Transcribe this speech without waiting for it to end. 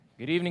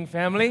Good evening,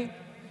 family.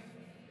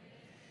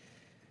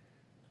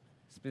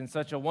 It's been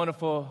such a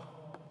wonderful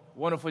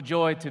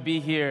joy to be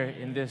here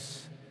in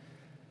this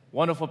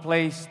wonderful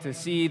place to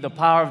see the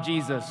power of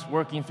Jesus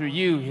working through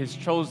you, His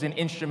chosen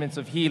instruments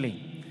of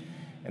healing.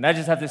 And I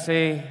just have to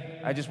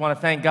say, I just want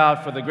to thank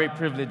God for the great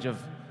privilege of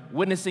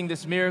witnessing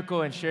this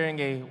miracle and sharing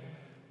a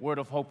word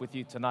of hope with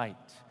you tonight.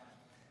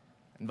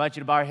 I invite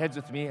you to bow your heads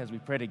with me as we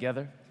pray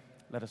together.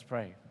 Let us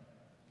pray.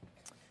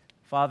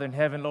 Father in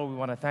heaven, Lord, we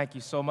want to thank you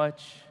so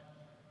much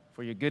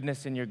for your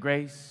goodness and your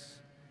grace.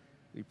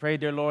 We pray,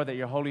 dear Lord, that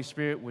your Holy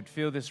Spirit would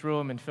fill this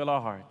room and fill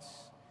our hearts.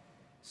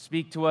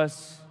 Speak to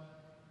us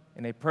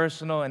in a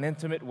personal and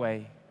intimate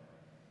way.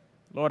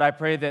 Lord, I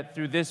pray that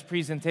through this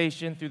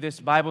presentation, through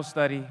this Bible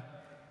study,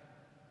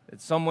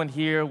 that someone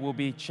here will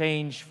be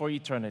changed for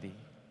eternity.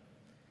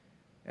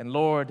 And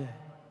Lord,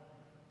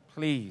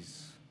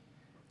 please,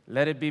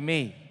 let it be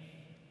me.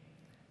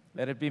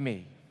 Let it be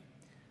me.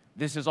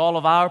 This is all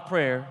of our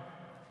prayer,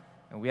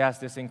 and we ask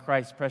this in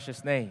Christ's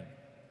precious name.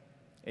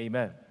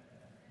 Amen.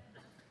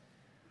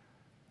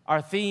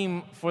 Our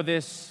theme for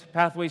this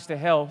Pathways to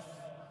Health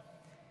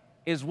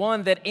is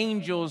one that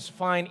angels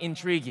find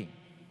intriguing: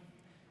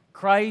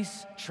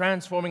 Christ's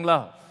transforming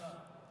love.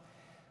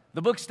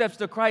 The book Steps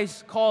to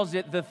Christ calls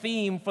it the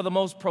theme for the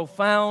most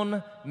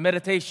profound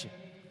meditation.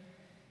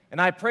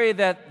 And I pray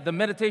that the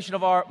meditation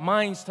of our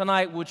minds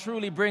tonight will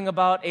truly bring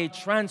about a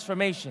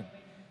transformation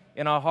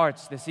in our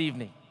hearts this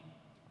evening.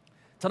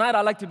 Tonight,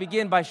 I'd like to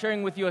begin by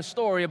sharing with you a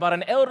story about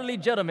an elderly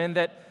gentleman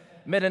that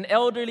met an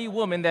elderly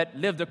woman that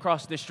lived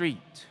across the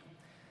street.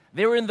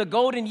 They were in the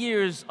golden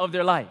years of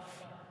their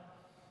life.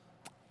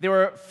 They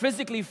were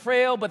physically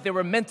frail, but they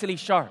were mentally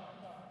sharp.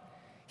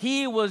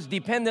 He was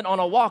dependent on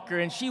a walker,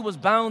 and she was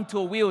bound to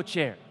a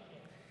wheelchair.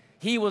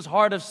 He was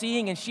hard of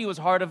seeing, and she was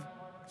hard of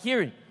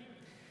hearing.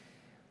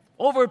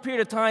 Over a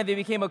period of time, they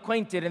became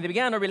acquainted, and they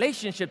began a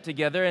relationship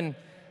together, and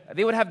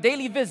they would have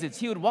daily visits.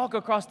 He would walk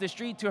across the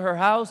street to her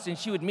house, and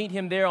she would meet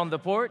him there on the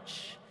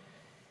porch.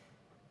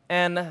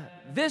 And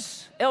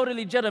this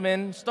elderly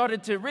gentleman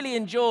started to really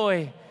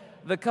enjoy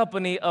the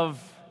company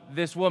of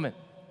this woman.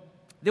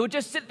 They would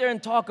just sit there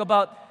and talk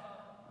about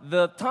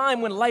the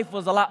time when life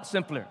was a lot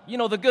simpler,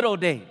 the good old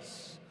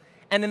days.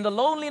 And in the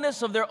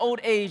loneliness of their old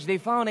age, they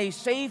found a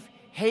safe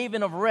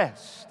haven of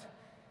rest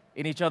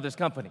in each other's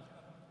company.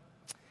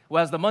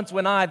 Well, as the months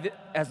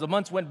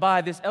went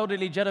by, this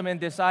elderly gentleman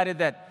decided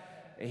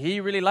that he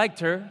really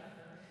liked her.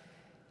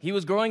 He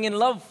was growing in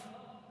love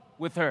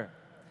with her.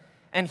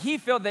 And he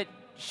felt that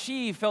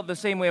she felt the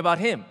same way about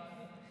him.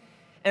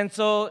 And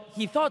so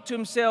he thought to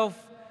himself,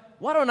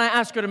 why don't I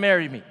ask her to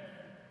marry me?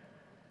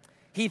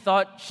 He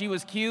thought she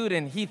was cute,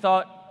 and she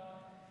thought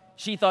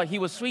he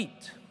was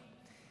sweet.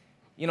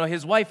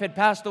 His wife had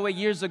passed away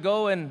years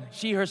ago, and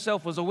she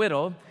herself was a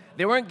widow.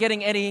 They weren't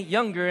getting any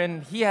younger,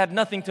 and he had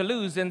nothing to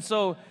lose. And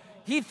so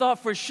he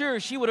thought for sure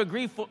she would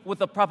agree with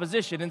the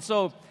proposition. And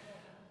so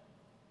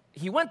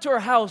he went to her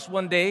house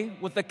one day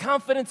with the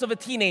confidence of a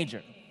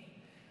teenager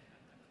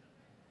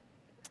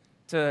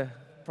to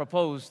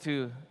propose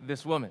to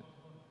this woman.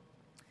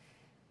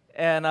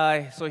 And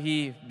so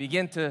he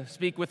began to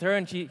speak with her,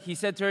 and he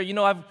said to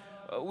her,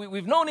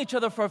 we've known each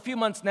other for a few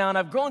months now, and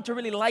I've grown to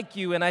really like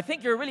you, and I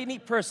think you're a really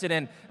neat person.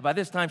 And by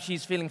this time,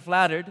 she's feeling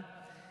flattered.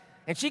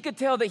 And she could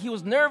tell that he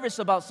was nervous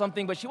about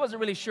something, but she wasn't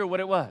really sure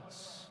what it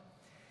was.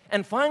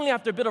 And finally,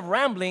 after a bit of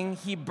rambling,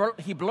 he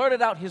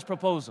blurted out his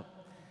proposal.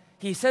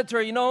 He said to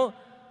her,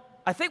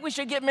 I think we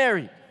should get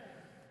married.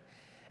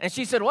 And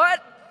she said,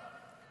 what?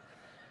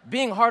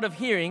 Being hard of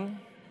hearing,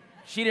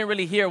 she didn't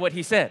really hear what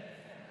he said.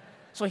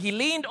 So he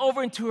leaned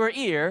over into her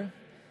ear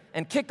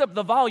and kicked up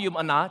the volume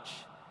a notch,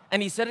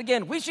 and he said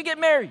again, we should get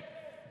married.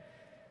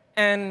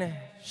 And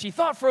she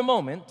thought for a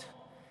moment.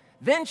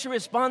 Then she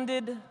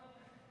responded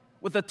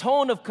with a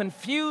tone of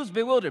confused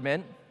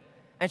bewilderment,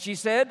 and she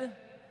said,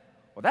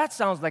 well, that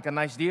sounds like a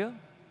nice deal,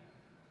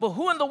 but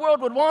who in the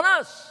world would want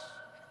us?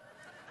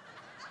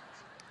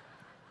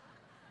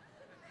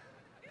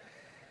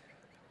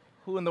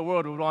 Who in the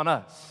world would want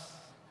us?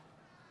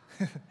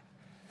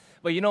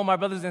 But my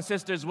brothers and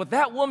sisters, what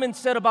that woman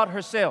said about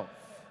herself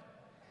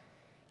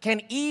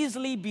can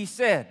easily be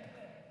said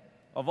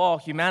of all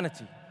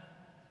humanity.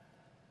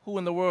 Who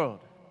in the world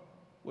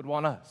would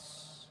want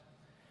us?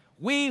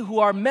 We who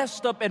are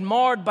messed up and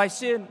marred by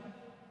sin.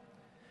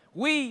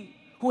 We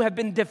who have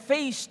been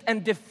defaced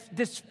and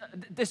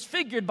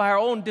disfigured by our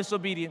own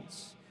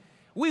disobedience.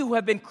 We who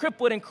have been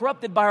crippled and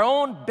corrupted by our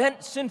own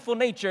bent sinful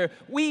nature.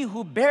 We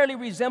who barely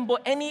resemble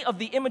any of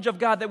the image of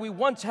God that we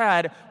once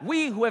had.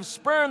 We who have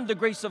spurned the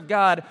grace of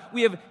God.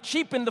 We have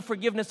cheapened the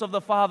forgiveness of the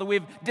Father. We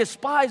have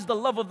despised the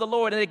love of the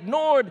Lord and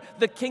ignored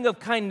the King of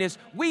kindness.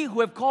 We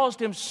who have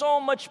caused Him so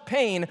much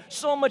pain,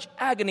 so much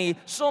agony,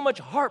 so much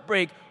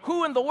heartbreak.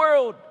 Who in the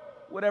world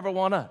would ever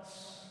want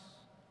us?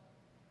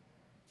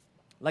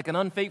 Like an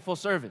unfaithful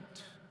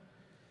servant,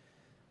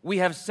 we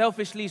have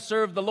selfishly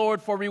served the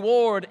Lord for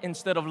reward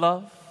instead of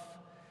love.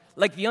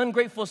 Like the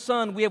ungrateful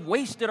son, we have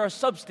wasted our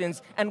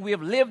substance, and we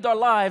have lived our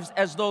lives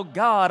as though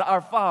God,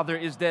 our Father,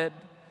 is dead.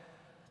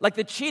 Like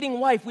the cheating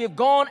wife, we have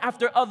gone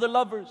after other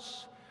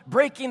lovers,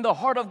 breaking the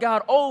heart of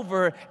God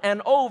over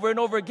and over and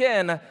over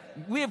again.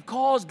 We have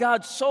caused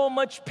God so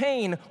much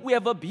pain. We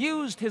have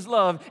abused His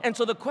love. And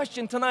so the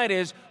question tonight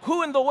is,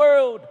 who in the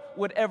world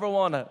would ever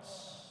want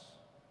us?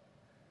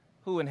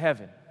 Who in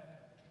heaven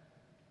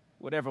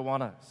would ever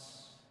want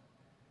us?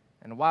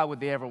 And why would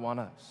they ever want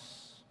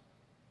us?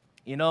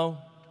 You know,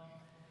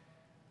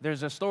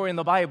 there's a story in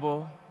the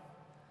Bible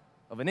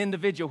of an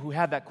individual who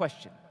had that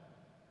question.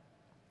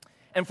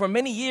 And for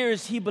many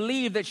years, he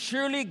believed that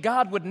surely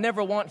God would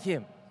never want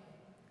him.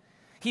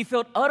 He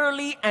felt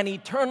utterly and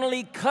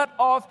eternally cut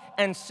off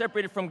and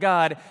separated from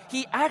God.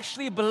 He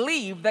actually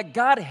believed that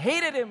God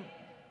hated him.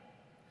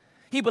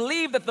 He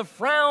believed that the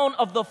frown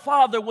of the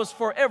Father was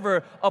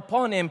forever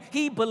upon him.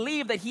 He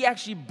believed that he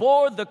actually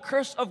bore the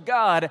curse of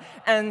God.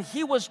 And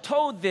he was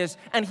told this,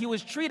 and he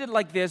was treated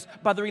like this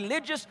by the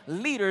religious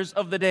leaders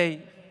of the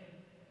day.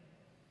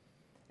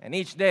 And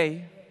each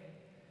day,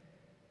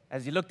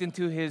 as he looked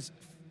into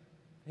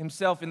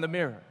himself in the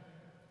mirror,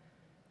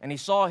 and he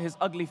saw his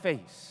ugly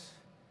face,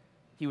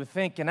 he would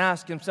think and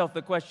ask himself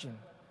the question,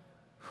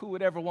 who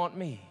would ever want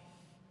me?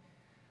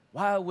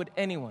 Why would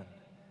anyone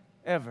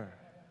ever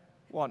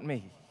want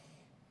me?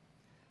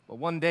 But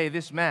one day,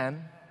 this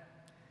man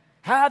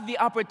had the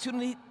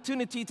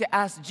opportunity to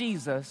ask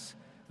Jesus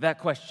that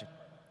question.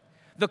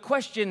 The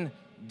question,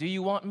 do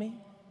you want me?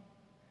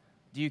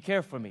 Do you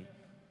care for me?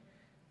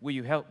 Will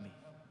you help me?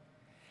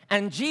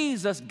 And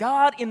Jesus,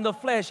 God in the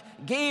flesh,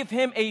 gave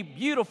him a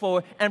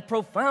beautiful and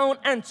profound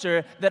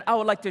answer that I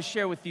would like to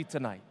share with you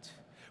tonight.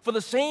 For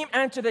the same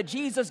answer that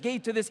Jesus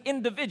gave to this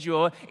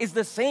individual is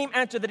the same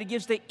answer that He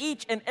gives to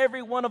each and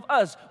every one of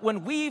us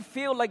when we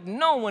feel like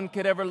no one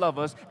could ever love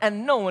us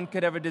and no one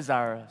could ever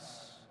desire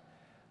us.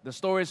 The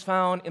story is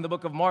found in the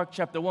book of Mark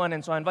chapter 1,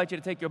 and so I invite you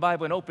to take your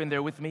Bible and open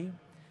there with me.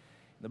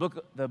 The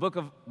book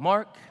of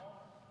Mark,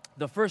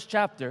 the first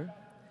chapter,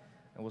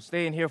 and we'll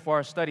stay in here for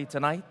our study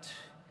tonight.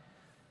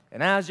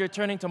 And as you're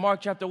turning to Mark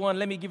chapter 1,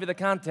 let me give you the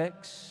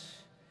context.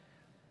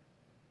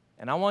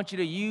 And I want you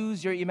to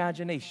use your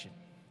imagination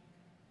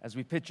as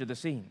we picture the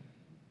scene.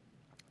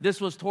 This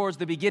was towards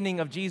the beginning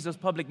of Jesus'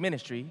 public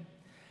ministry,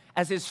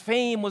 as His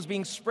fame was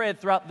being spread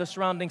throughout the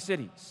surrounding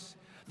cities.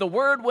 The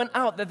word went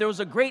out that there was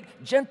a great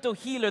gentle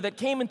healer that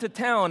came into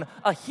town,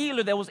 a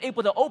healer that was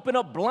able to open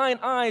up blind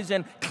eyes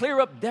and clear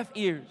up deaf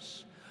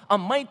ears, a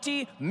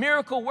mighty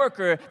miracle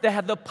worker that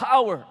had the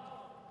power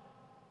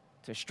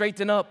to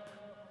straighten up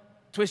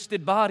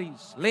twisted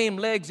bodies, lame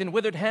legs, and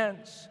withered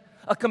hands.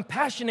 A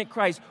compassionate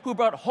Christ who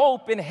brought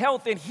hope and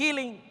health and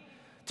healing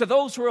to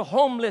those who were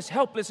homeless,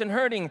 helpless, and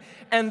hurting.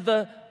 And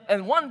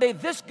one day,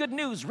 this good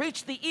news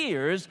reached the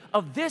ears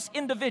of this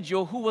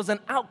individual who was an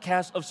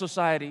outcast of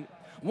society,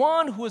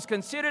 one who was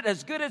considered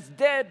as good as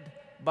dead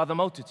by the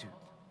multitude.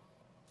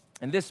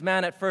 And this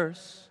man at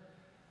first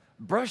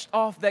brushed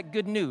off that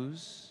good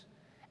news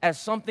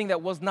as something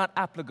that was not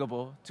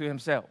applicable to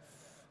himself.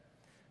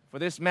 For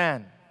this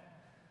man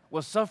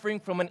was suffering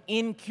from an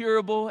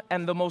incurable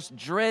and the most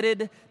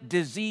dreaded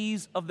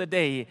disease of the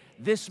day.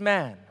 This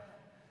man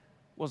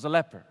was a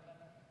leper.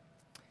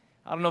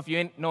 I don't know if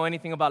you know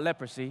anything about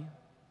leprosy,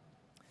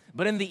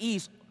 but in the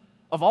East,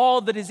 of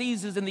all the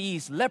diseases in the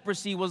East,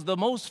 leprosy was the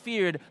most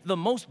feared, the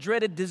most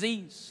dreaded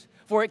disease,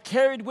 for it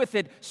carried with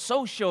it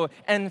social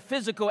and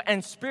physical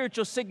and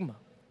spiritual stigma.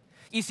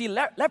 You see,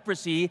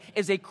 leprosy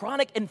is a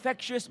chronic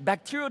infectious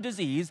bacterial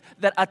disease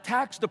that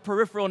attacks the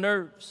peripheral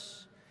nerves.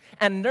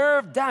 And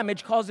nerve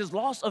damage causes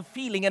loss of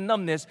feeling and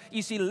numbness.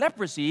 You see,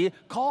 leprosy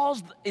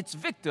caused its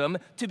victim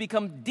to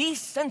become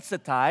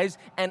desensitized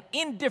and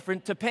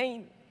indifferent to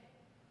pain.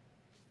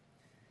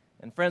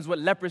 And friends, what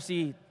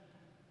leprosy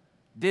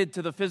did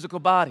to the physical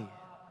body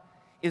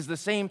is the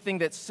same thing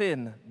that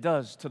sin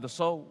does to the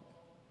soul.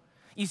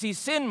 You see,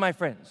 sin, my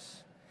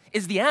friends,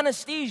 is the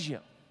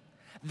anesthesia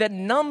that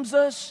numbs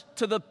us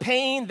to the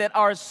pain that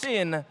our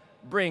sin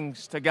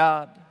brings to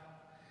God.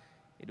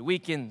 It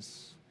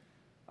weakens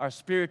our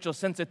spiritual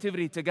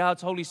sensitivity to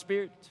God's Holy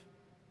Spirit.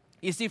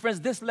 You see, friends,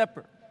 this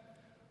leper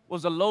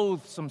was a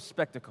loathsome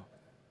spectacle.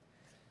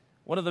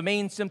 One of the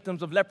main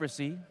symptoms of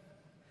leprosy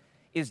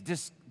is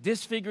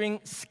disfiguring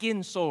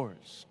skin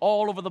sores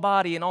all over the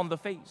body and on the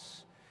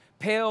face,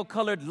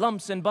 pale-colored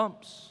lumps and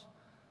bumps.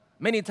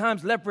 Many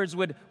times lepers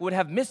would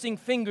have missing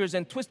fingers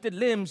and twisted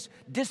limbs,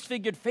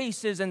 disfigured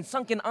faces and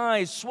sunken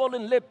eyes,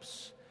 swollen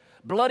lips,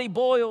 bloody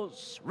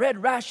boils,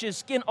 red rashes,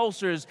 skin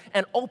ulcers,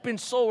 and open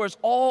sores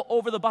all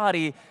over the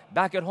body.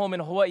 Back at home in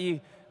Hawaii,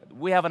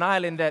 we have an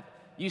island that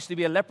used to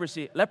be a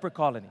leper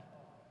colony.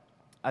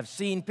 I've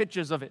seen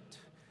pictures of it.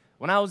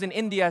 When I was in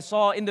India, I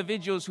saw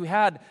individuals who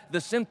had the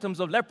symptoms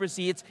of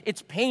leprosy.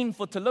 It's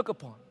painful to look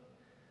upon.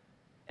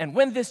 And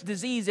when this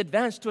disease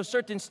advanced to a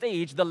certain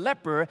stage, the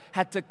leper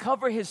had to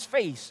cover his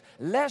face,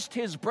 lest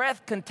his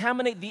breath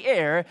contaminate the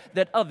air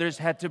that others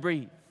had to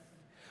breathe.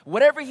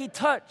 Whatever he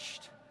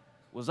touched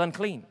was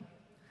unclean.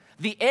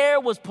 The air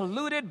was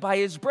polluted by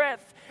his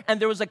breath, and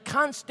there was a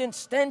constant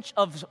stench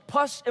of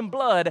pus and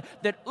blood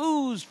that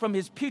oozed from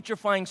his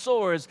putrefying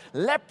sores.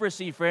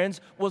 Leprosy,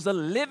 friends, was a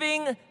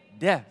living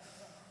death.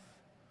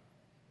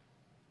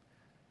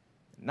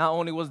 Not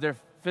only was there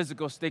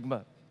physical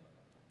stigma,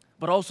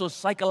 but also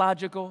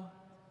psychological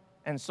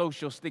and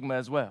social stigma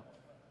as well.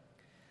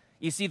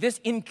 You see, this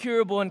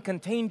incurable and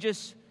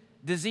contagious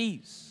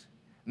disease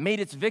made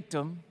its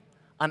victim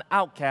an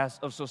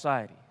outcast of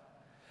society.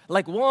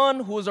 Like one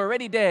who was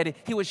already dead,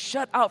 he was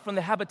shut out from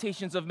the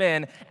habitations of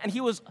men, and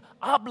he was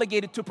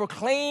obligated to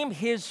proclaim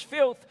his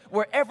filth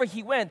wherever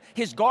he went.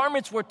 His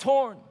garments were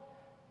torn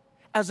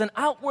as an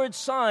outward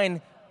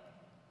sign,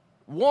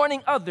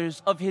 warning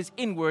others of his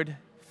inward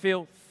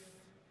filth.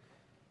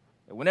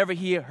 Whenever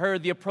he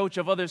heard the approach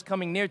of others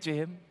coming near to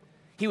him,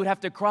 he would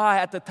have to cry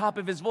at the top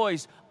of his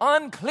voice,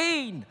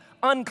 "Unclean,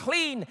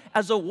 unclean,"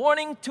 as a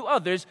warning to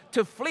others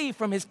to flee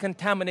from his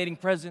contaminating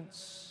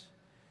presence.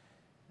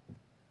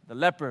 The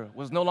leper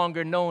was no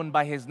longer known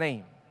by his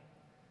name,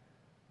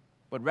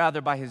 but rather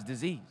by his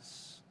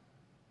disease.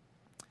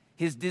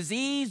 His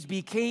disease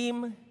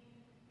became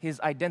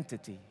his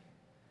identity.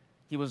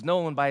 He was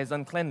known by his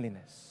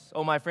uncleanliness.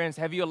 Oh, my friends,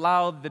 have you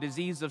allowed the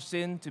disease of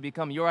sin to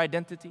become your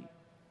identity?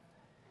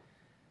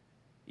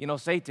 You know,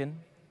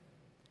 Satan,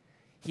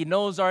 he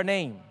knows our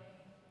name,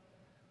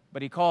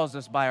 but he calls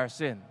us by our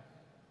sin.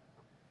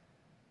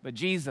 But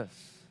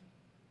Jesus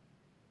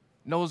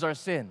knows our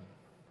sin,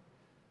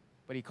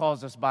 but he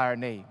calls us by our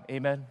name.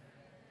 Amen?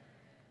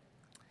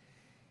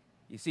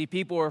 You see,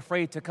 people were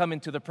afraid to come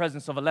into the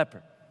presence of a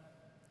leper.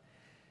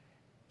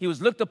 He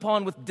was looked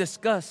upon with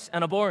disgust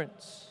and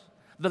abhorrence.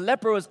 The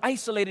leper was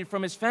isolated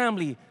from his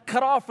family,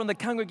 cut off from the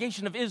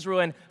congregation of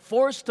Israel, and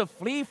forced to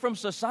flee from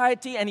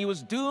society, and he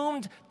was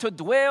doomed to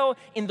dwell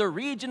in the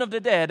region of the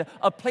dead,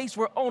 a place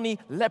where only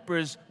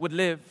lepers would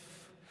live.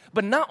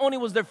 But not only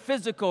was there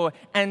physical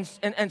and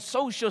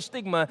social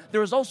stigma,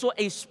 there was also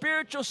a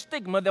spiritual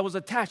stigma that was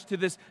attached to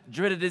this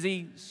dreaded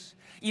disease.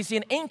 You see,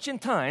 in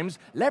ancient times,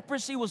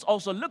 leprosy was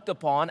also looked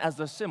upon as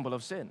the symbol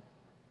of sin.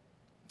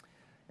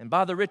 And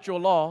by the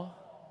ritual law,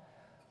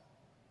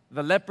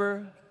 the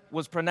leper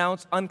was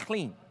pronounced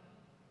unclean,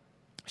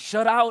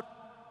 shut out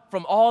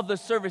from all the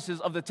services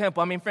of the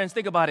temple. I mean, friends,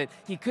 think about it.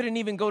 He couldn't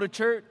even go to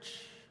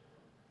church.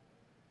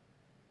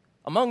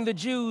 Among the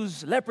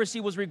Jews,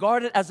 leprosy was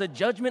regarded as a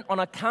judgment on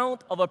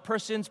account of a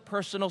person's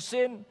personal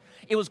sin.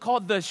 It was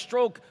called the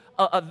stroke,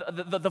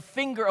 the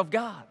finger of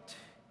God.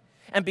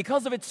 And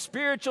because of its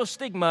spiritual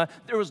stigma,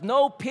 there was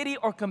no pity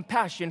or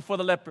compassion for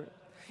the leper.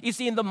 You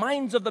see, in the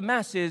minds of the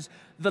masses,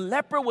 the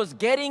leper was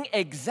getting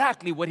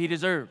exactly what he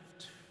deserved.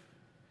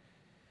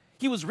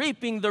 He was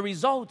reaping the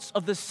results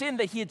of the sin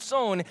that he had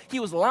sown. He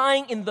was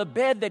lying in the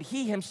bed that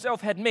he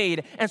himself had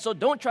made. And so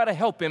don't try to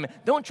help him.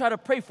 Don't try to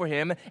pray for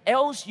him,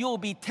 else you'll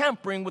be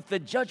tampering with the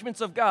judgments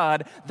of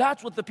God.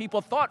 That's what the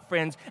people thought,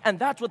 friends. And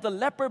that's what the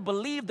leper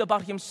believed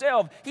about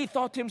himself. He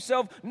thought to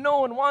himself, no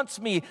one wants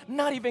me,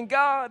 not even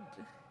God.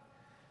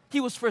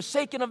 He was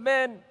forsaken of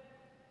men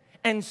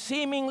and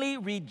seemingly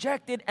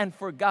rejected and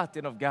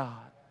forgotten of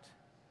God.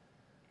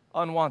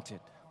 Unwanted,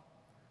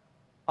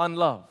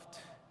 unloved,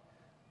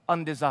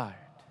 undesired,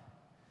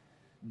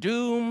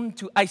 doomed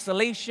to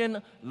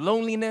isolation,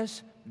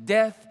 loneliness,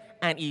 death,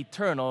 and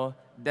eternal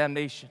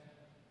damnation.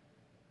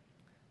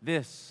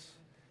 This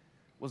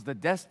was the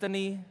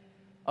destiny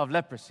of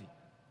leprosy,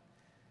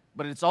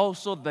 but it's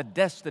also the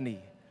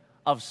destiny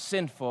of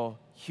sinful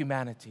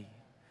humanity.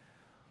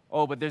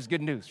 Oh, but there's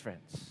good news,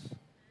 friends,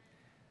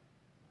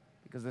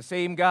 because the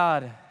same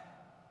God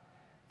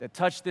that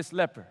touched this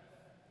leper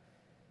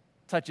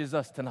touches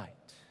us tonight.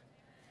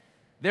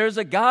 There's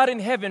a God in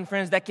heaven,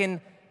 friends, that can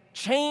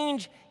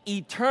change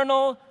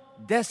eternal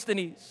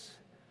destinies.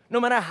 No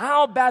matter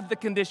how bad the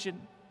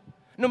condition,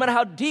 no matter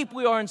how deep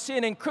we are in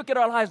sin and crooked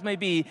our lives may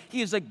be,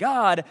 He is a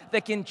God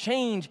that can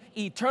change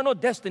eternal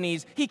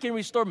destinies. He can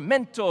restore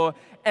mental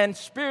and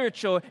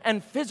spiritual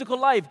and physical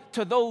life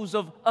to those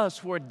of us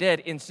who are dead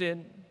in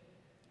sin.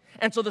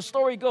 And so the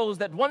story goes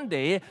that one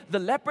day, the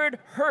leper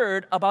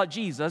heard about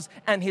Jesus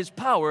and His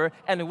power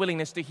and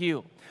willingness to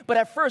heal. But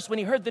at first, when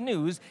he heard the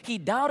news, he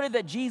doubted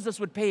that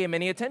Jesus would pay him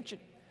any attention,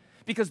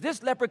 because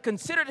this leper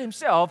considered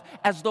himself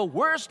as the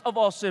worst of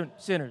all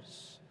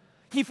sinners.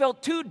 He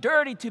felt too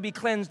dirty to be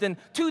cleansed, and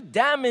too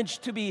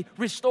damaged to be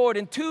restored,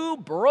 and too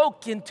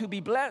broken to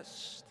be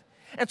blessed.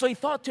 And so he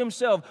thought to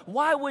himself,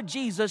 why would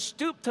Jesus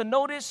stoop to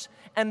notice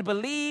and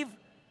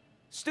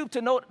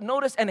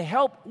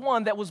help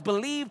one that was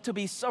believed to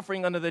be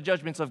suffering under the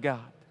judgments of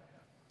God?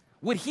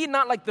 Would He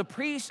not, like the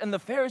priests and the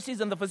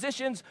Pharisees and the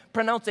physicians,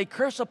 pronounce a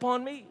curse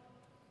upon me?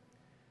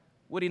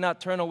 Would He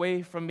not turn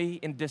away from me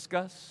in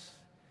disgust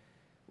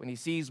when He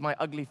sees my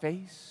ugly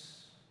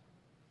face?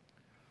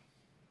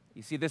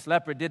 You see, this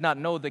leper did not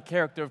know the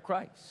character of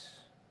Christ.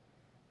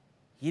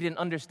 He didn't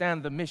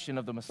understand the mission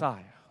of the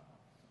Messiah.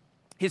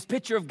 His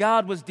picture of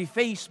God was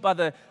defaced by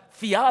the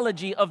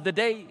theology of the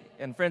day.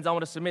 And friends, I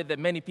want to submit that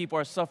many people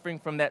are suffering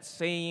from that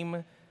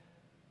same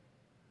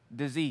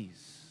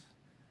disease.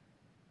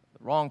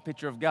 The wrong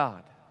picture of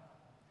God,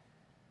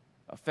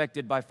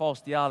 affected by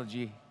false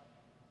theology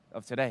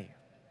of today.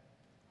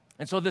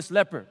 And so this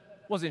leper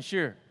wasn't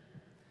sure.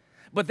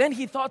 But then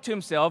he thought to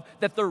himself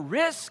that the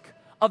risk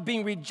of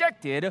being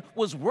rejected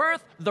was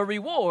worth the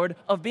reward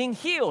of being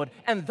healed.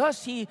 And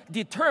thus he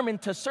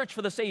determined to search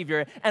for the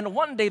Savior. And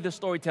one day, the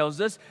story tells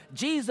us,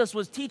 Jesus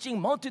was teaching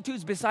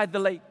multitudes beside the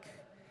lake.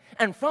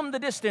 And from the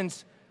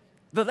distance,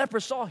 the leper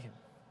saw him.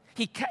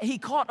 He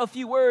caught a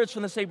few words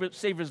from the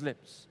Savior's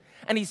lips.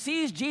 And he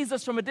sees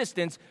Jesus from a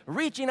distance,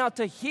 reaching out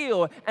to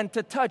heal and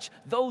to touch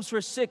those who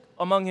are sick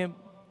among him.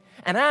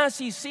 And as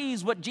he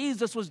sees what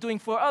Jesus was doing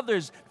for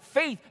others,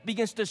 faith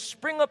begins to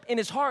spring up in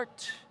his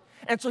heart.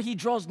 And so he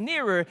draws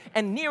nearer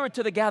and nearer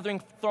to the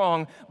gathering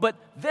throng. But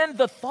then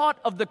the thought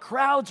of the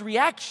crowd's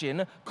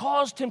reaction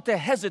caused him to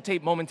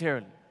hesitate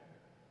momentarily.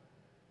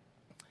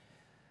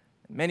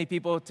 Many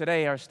people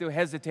today are still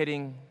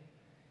hesitating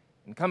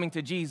in coming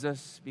to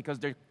Jesus because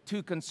they're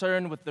too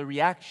concerned with the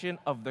reaction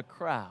of the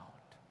crowd.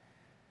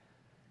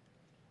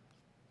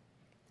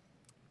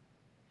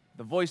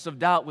 The voice of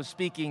doubt was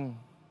speaking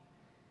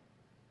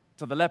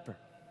to the leper,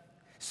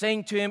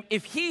 saying to him,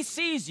 if he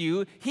sees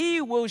you,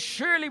 he will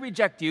surely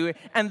reject you,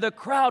 and the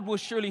crowd will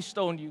surely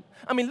stone you.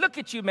 I mean, look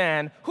at you,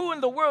 man. Who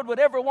in the world would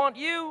ever want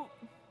you?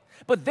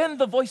 But then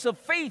the voice of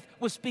faith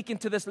was speaking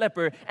to this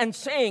leper and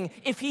saying,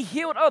 if he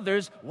healed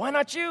others, why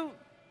not you?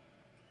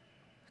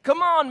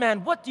 Come on,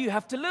 man, what do you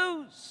have to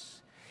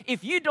lose?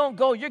 If you don't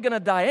go, you're going to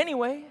die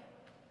anyway.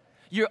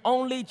 Your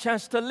only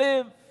chance to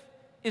live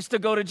is to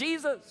go to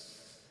Jesus.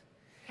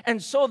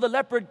 And so the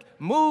leper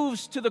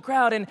moves to the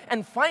crowd,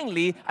 and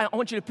finally, I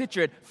want you to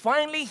picture it,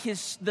 finally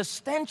the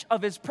stench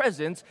of his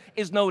presence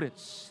is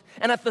noticed.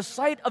 And at the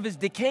sight of his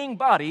decaying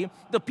body,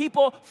 the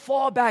people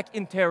fall back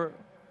in terror.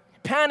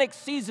 Panic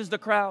seizes the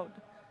crowd,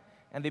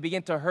 and they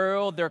begin to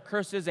hurl their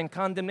curses and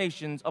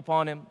condemnations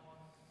upon him.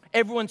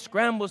 Everyone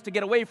scrambles to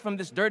get away from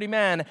this dirty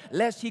man,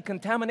 lest he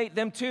contaminate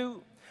them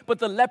too. But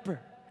the leper,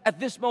 at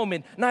this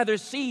moment, neither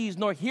sees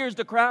nor hears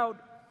the crowd.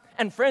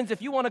 And friends,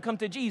 if you want to come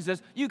to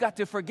Jesus, you got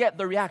to forget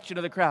the reaction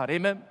of the crowd.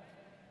 Amen?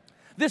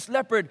 This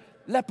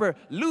leper,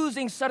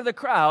 losing sight of the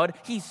crowd,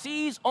 he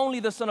sees only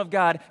the Son of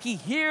God. He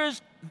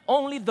hears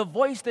only the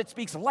voice that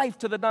speaks life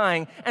to the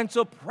dying. And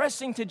so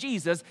pressing to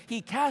Jesus,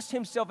 he casts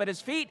himself at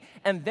his feet,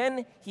 and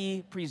then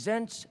he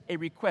presents a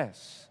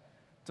request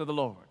to the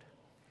Lord.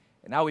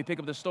 And now we pick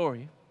up the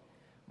story,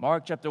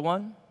 Mark chapter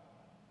 1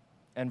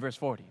 and verse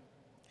 40.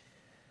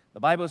 The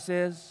Bible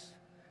says,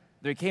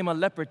 there came a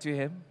leper to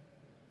him,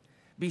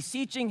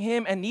 beseeching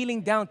him and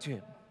kneeling down to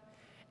him,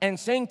 and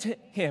saying to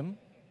him,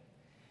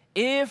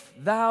 if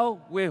thou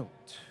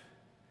wilt,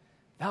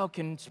 thou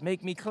canst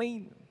make me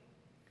clean.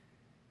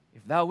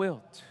 If thou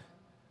wilt,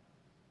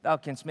 thou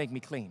canst make me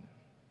clean.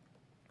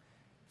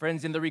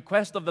 Friends, in the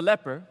request of the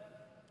leper,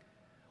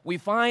 we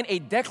find a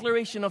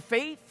declaration of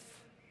faith,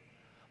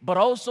 but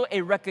also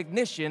a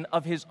recognition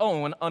of his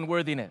own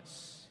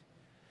unworthiness.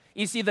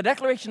 You see, the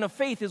declaration of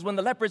faith is when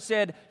the leper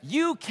said,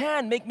 you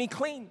can make me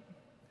clean.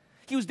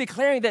 He was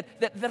declaring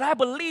that I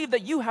believe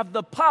that you have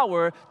the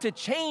power to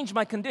change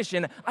my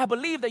condition. I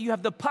believe that you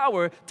have the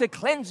power to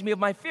cleanse me of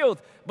my filth.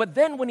 But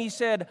then when he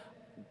said,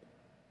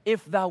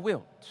 if thou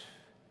wilt,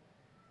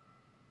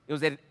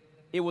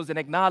 it was an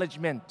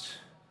acknowledgement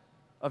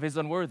of his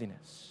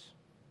unworthiness.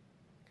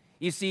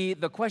 You see,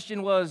 the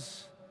question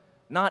was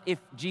not if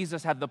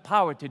Jesus had the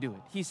power to do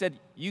it. He said,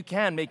 you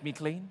can make me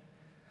clean.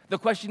 The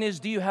question is,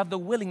 do you have the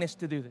willingness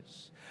to do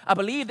this? I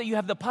believe that you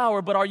have the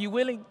power, but are you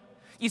willing?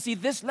 You see,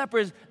 this leper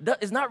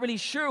is not really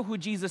sure who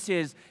Jesus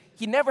is.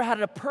 He never had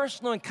a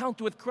personal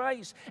encounter with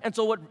Christ. And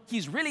so what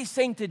he's really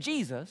saying to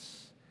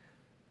Jesus,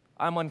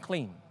 I'm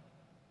unclean,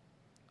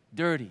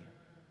 dirty,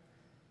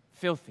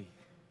 filthy,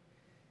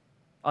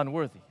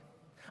 unworthy.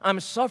 I'm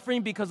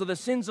suffering because of the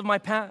sins of my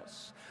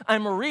past.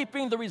 I'm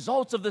reaping the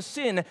results of the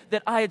sin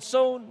that I had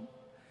sown.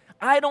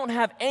 I don't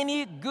have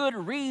any good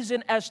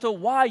reason as to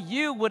why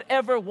you would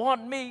ever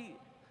want me.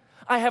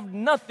 I have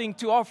nothing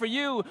to offer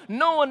you.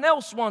 No one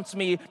else wants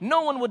me.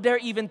 No one would dare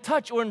even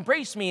touch or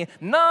embrace me.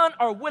 None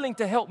are willing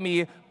to help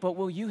me. But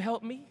will you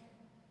help me?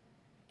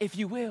 If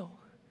you will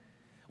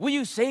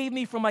you save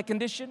me from my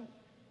condition?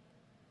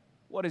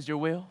 What is your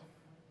will?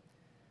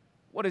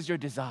 What is your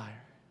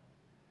desire?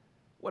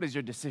 What is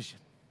your decision?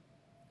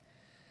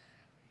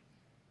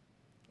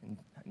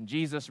 And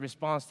Jesus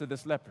responds to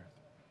this leper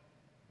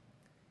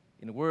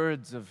in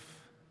words of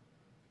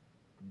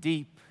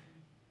deep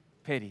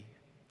pity.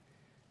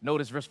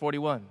 Notice verse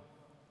 41.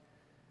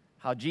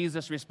 How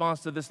Jesus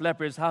responds to this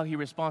leper is how he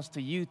responds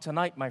to you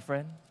tonight, my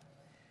friend.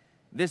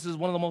 This is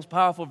one of the most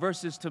powerful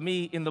verses to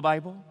me in the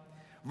Bible.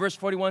 Verse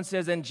 41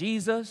 says, and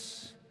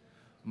Jesus,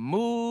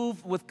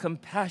 moved with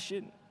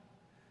compassion,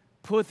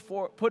 put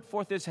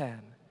forth his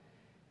hand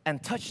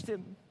and touched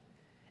him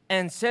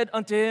and said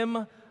unto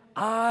him,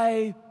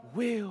 I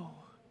will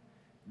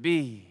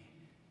be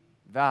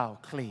thou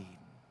clean.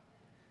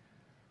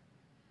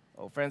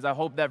 Oh, friends, I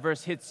hope that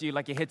verse hits you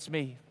like it hits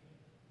me.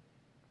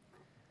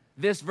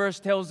 This verse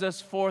tells us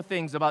 4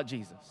 things about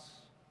Jesus.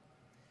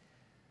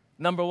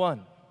 Number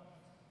 1,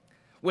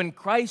 when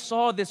Christ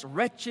saw this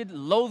wretched,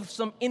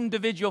 loathsome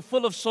individual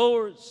full of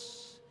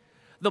sores,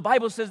 the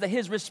Bible says that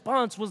his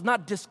response was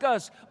not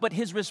disgust, but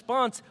his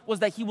response was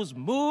that he was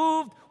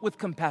moved with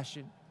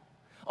compassion.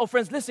 Oh,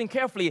 friends, listen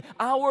carefully.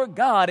 Our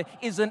God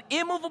is an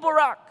immovable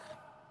rock,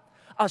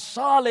 a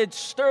solid,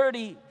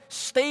 sturdy,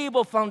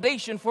 stable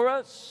foundation for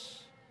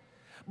us.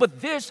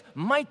 But this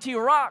mighty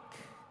rock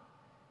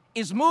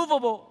is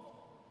movable.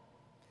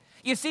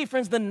 You see,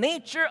 friends, the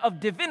nature of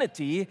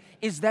divinity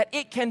is that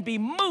it can be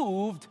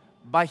moved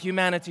by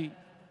humanity.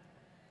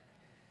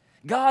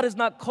 God is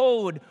not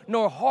cold,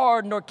 nor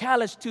hard, nor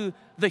callous to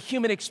the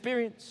human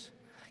experience.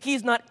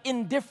 He's not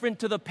indifferent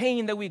to the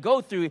pain that we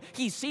go through.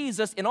 He sees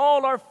us in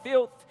all our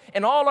filth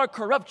and all our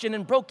corruption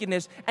and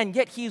brokenness, and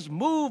yet He's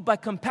moved by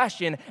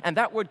compassion. And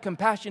that word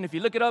compassion, if you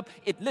look it up,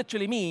 it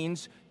literally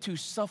means to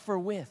suffer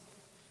with.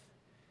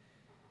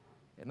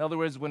 In other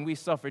words, when we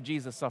suffer,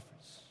 Jesus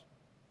suffers.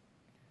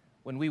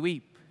 When we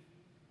weep,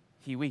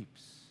 He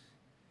weeps.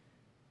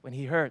 When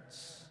He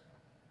hurts,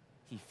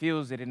 He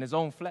feels it in His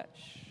own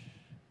flesh.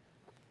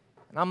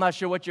 And I'm not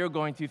sure what you're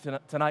going through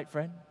tonight,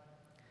 friend.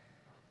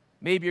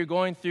 Maybe you're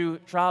going through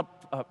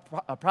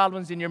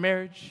problems in your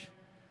marriage,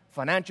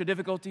 financial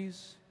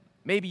difficulties.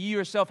 Maybe you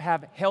yourself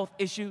have health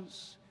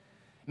issues.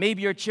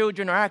 Maybe your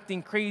children are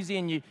acting crazy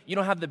and you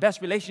don't have the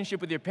best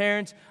relationship with your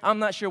parents. I'm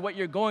not sure what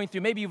you're going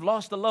through. Maybe you've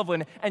lost a loved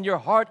one and your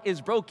heart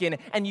is broken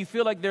and you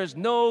feel like there's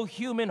no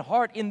human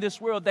heart in this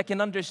world that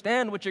can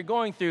understand what you're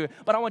going through.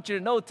 But I want you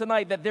to know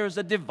tonight that there's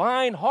a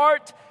divine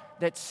heart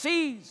that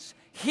sees,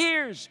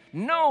 hears,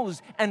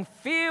 knows, and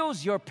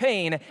feels your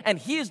pain. And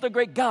He is the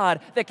great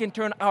God that can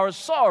turn our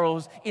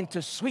sorrows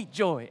into sweet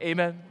joy.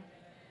 Amen.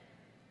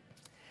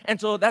 And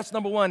so that's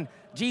number one.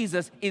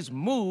 Jesus is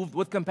moved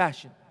with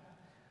compassion.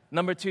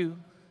 Number two,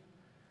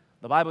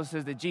 the Bible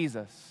says that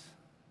Jesus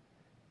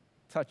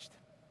touched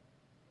him.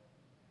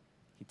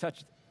 He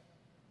touched him.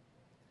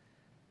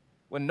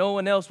 When no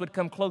one else would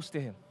come close to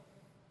him,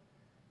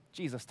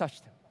 Jesus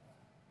touched him.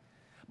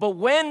 But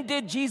when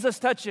did Jesus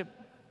touch him?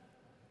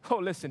 Oh,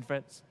 listen,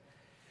 friends.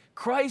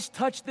 Christ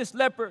touched this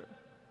leper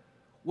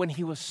when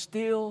he was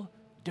still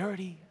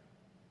dirty,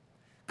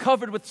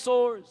 covered with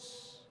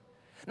sores.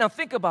 Now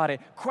think about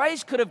it.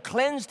 Christ could have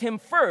cleansed him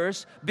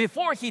first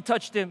before He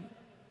touched him.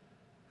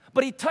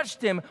 But He touched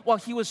him while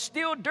he was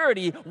still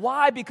dirty.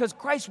 Why? Because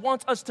Christ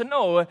wants us to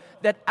know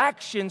that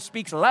action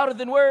speaks louder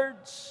than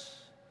words.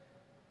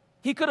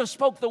 He could have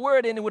spoke the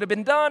word and it would have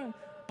been done.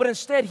 But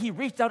instead, He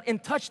reached out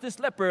and touched this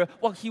leper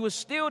while he was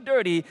still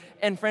dirty.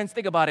 And friends,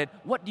 think about it.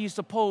 What do you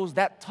suppose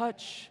that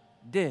touch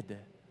did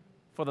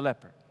for the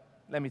leper?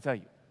 Let me tell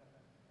you.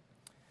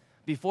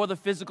 Before the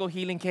physical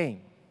healing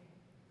came,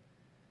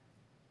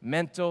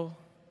 mental,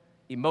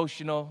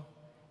 emotional,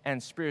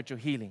 and spiritual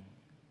healing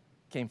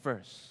came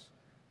first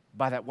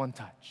by that one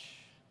touch.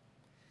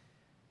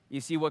 You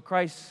see what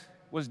Christ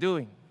was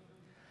doing?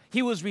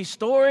 He was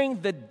restoring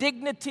the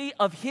dignity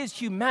of His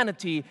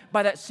humanity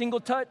by that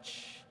single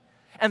touch.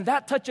 And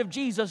that touch of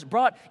Jesus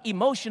brought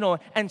emotional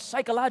and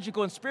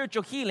psychological and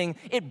spiritual healing.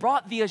 It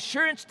brought the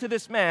assurance to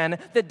this man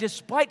that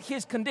despite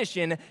his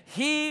condition,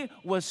 he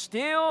was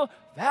still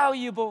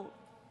valuable.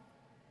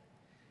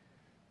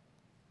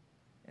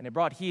 And it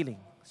brought healing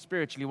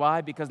spiritually. Why?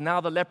 Because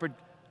now the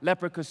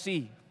leper could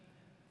see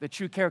the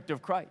true character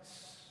of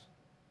Christ.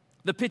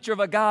 The picture of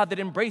a God that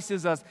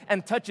embraces us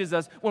and touches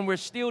us when we're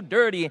still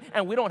dirty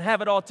and we don't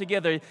have it all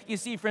together. You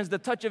see, friends, the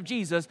touch of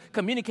Jesus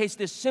communicates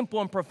this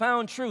simple and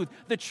profound truth.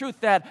 The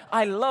truth that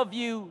I love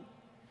you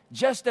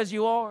just as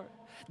you are.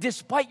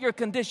 Despite your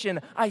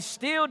condition, I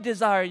still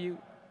desire you.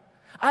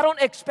 I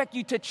don't expect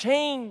you to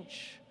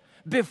change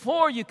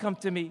before you come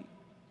to me.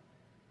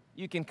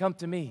 You can come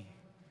to me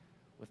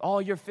with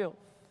all your filth,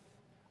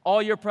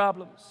 all your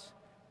problems,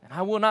 and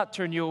I will not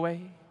turn you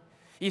away.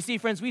 You see,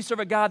 friends, we serve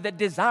a God that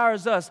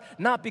desires us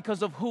not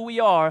because of who we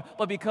are,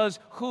 but because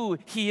who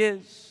He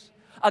is.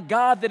 A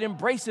God that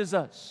embraces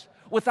us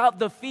without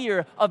the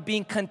fear of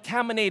being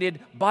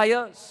contaminated by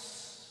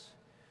us.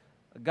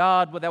 A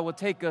God that will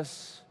take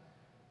us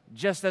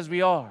just as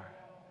we are,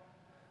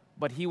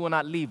 but He will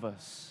not leave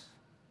us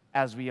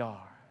as we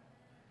are.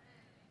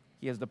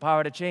 He has the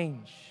power to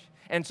change.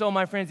 And so,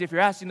 my friends, if you're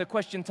asking the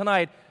question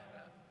tonight,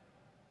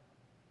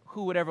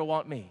 who would ever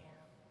want me?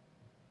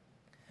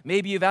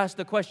 Maybe you've asked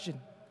the question,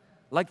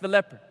 like the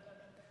leper,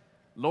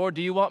 Lord,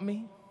 do you want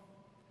me?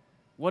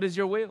 What is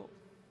your will?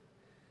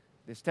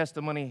 This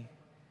testimony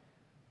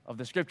of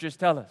the Scriptures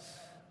tell us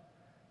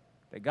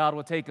that God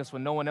will take us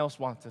when no one else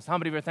wants us. How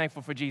many of you are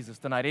thankful for Jesus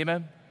tonight?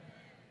 Amen?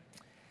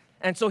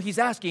 And so He's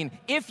asking,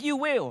 if you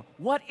will,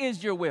 what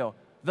is your will?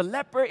 The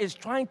leper is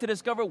trying to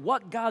discover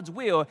what God's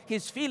will,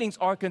 his feelings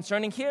are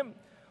concerning him.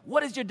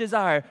 What is your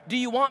desire? Do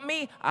you want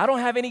me? I don't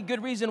have any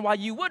good reason why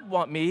you would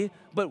want me,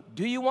 but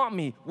do you want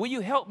me? Will you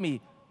help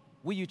me?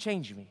 Will you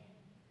change me?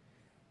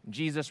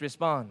 Jesus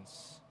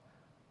responds,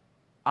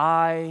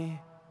 I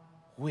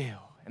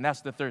will. And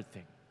that's the third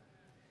thing.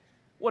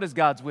 What is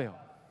God's will?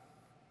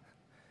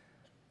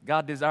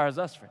 God desires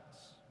us, friends.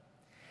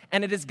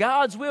 And it is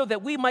God's will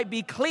that we might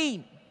be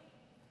clean.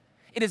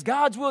 It is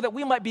God's will that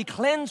we might be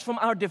cleansed from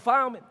our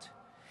defilement.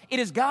 It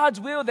is God's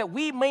will that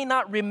we may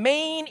not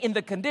remain in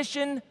the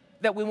condition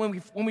that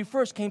when we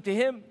first came to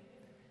Him.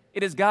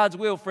 It is God's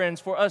will,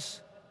 friends, for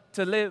us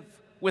to live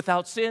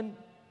without sin.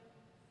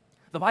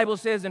 The Bible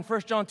says in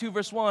 1 John 2,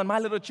 verse 1, my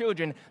little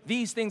children,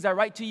 these things I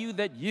write to you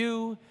that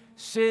you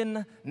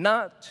sin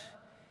not.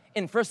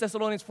 In 1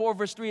 Thessalonians 4,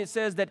 verse 3, it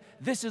says that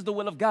this is the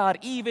will of God,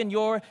 even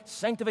your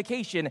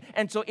sanctification.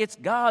 And so it's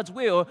God's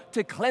will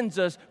to cleanse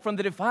us from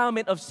the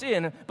defilement of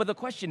sin. But the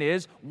question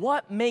is,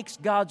 what makes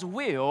God's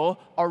will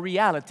a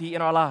reality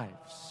in our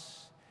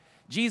lives?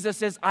 Jesus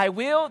says, I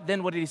will,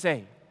 then what did he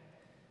say?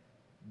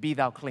 Be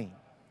thou clean.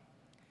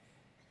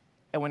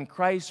 And when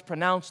Christ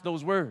pronounced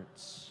those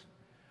words,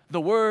 the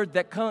word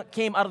that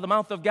came out of the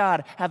mouth of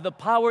God had the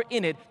power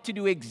in it to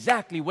do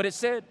exactly what it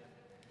said.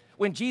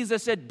 When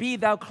Jesus said, be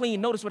thou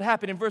clean, notice what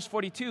happened in verse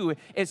 42.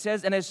 It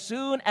says, and as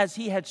soon as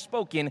he had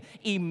spoken,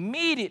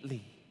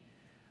 immediately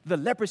the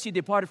leprosy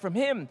departed from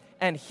him,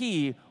 and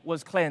he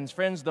was cleansed.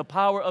 Friends, the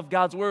power of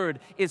God's word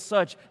is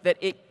such that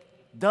it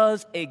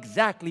does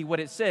exactly what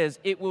it says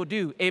it will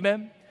do.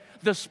 Amen?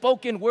 The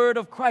spoken word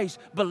of Christ,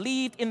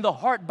 believed in the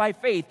heart by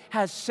faith,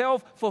 has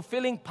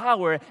self-fulfilling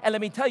power. And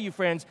let me tell you,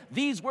 friends,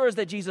 these words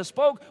that Jesus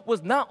spoke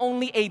was not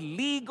only a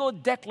legal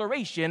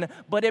declaration,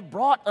 but it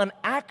brought an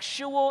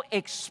actual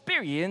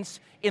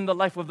experience in the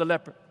life of the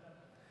leper.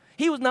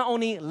 He was not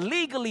only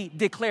legally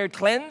declared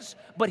cleansed,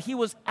 but he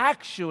was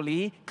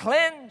actually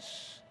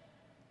cleansed.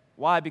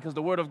 Why? Because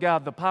the word of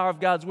God, the power of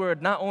God's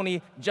word, not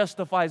only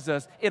justifies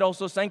us, it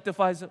also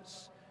sanctifies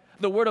us.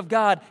 The word of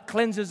God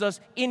cleanses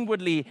us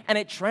inwardly, and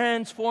it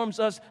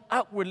transforms us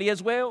outwardly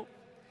as well.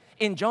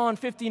 In John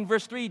 15,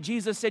 verse 3,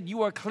 Jesus said,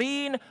 you are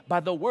clean by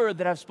the word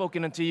that I've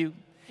spoken unto you.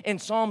 In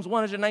Psalms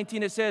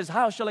 119, it says,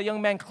 how shall a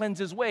young man cleanse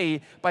his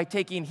way? By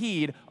taking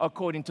heed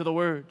according to the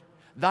word.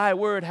 Thy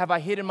word have I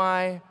hid in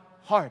my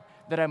heart,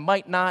 that I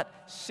might not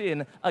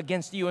sin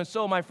against you. And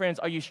so, my friends,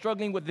 are you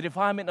struggling with the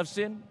defilement of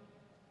sin?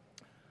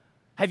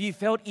 Have you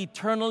felt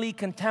eternally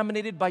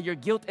contaminated by your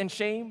guilt and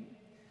shame?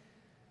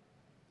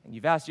 And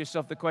you've asked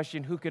yourself the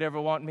question, who could ever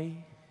want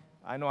me?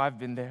 I know I've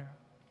been there.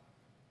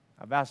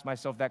 I've asked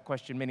myself that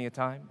question many a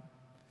time.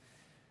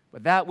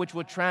 But that which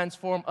will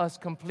transform us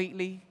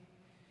completely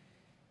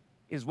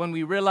is when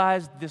we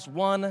realize this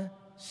one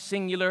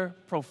singular,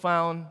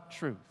 profound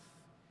truth.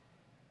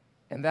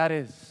 And that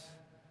is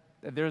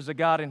that there's a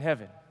God in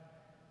heaven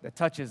that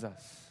touches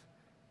us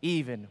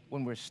even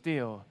when we're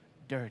still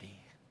dirty.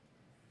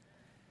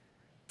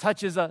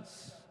 Touches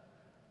us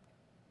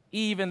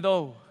even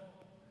though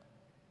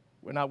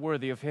we're not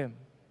worthy of him.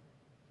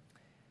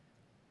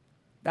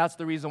 That's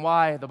the reason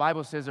why the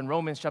Bible says in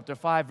Romans chapter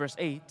 5, verse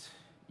 8,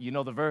 you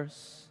know the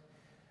verse,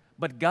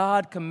 but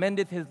God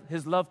commendeth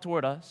his love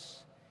toward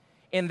us,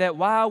 in that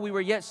while we were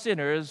yet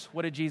sinners,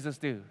 what did Jesus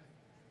do?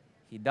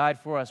 He died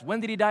for us. When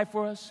did he die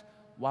for us?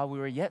 While we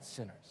were yet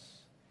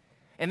sinners.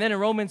 And then in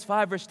Romans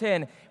 5, verse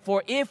 10,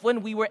 for if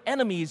when we were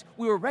enemies,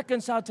 we were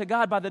reconciled to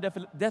God by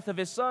the death of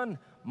his Son,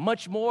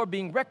 much more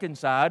being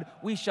reconciled,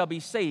 we shall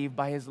be saved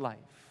by his life.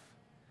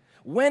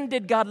 When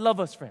did God love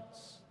us,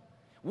 friends?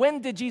 When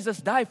did Jesus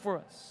die for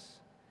us?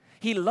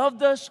 He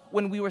loved us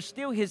when we were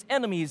still his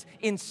enemies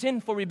in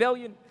sinful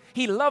rebellion.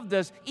 He loved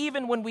us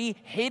even when we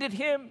hated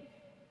him.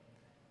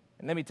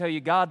 And let me tell you,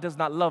 God does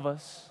not love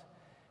us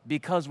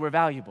because we're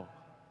valuable,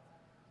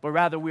 but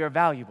rather we are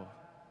valuable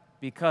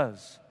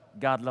because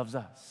God loves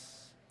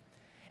us.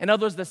 In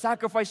other words, the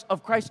sacrifice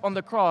of Christ on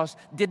the cross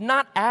did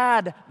not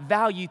add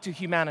value to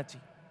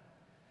humanity,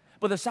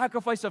 but the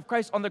sacrifice of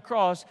Christ on the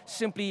cross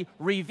simply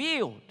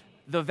revealed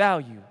the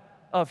value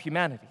of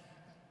humanity.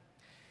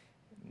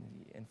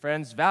 And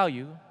friends,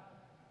 value,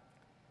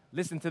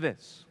 listen to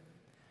this.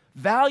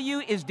 Value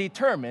is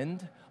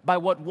determined by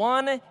what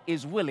one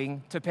is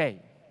willing to pay.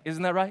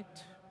 Isn't that right?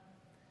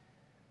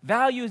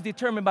 Value is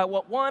determined by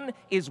what one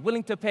is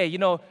willing to pay. You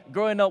know,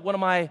 growing up, one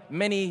of my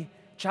many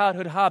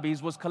childhood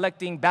hobbies was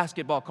collecting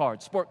basketball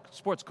cards,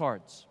 sports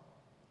cards.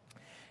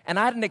 And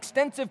I had an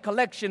extensive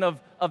collection of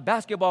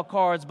basketball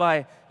cards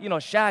by,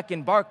 Shaq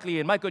and Barkley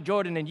and Michael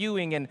Jordan and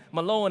Ewing and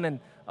Malone and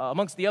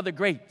amongst the other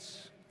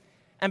greats.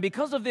 And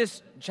because of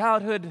this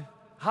childhood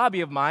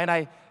hobby of mine,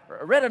 I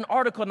read an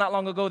article not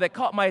long ago that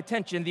caught my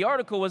attention. The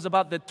article was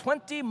about the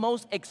 20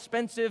 most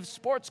expensive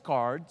sports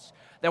cards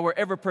that were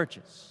ever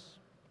purchased.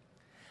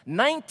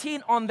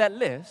 19 on that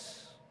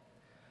list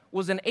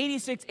was an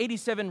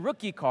 86-87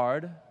 rookie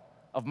card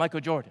of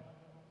Michael Jordan.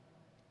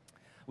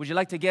 Would you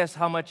like to guess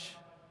how much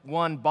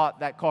one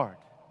bought that card?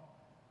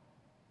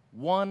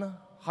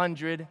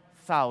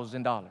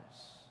 $100,000.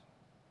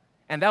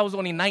 And that was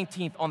only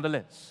 19th on the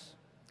list.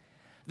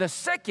 The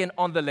second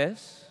on the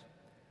list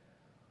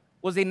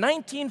was a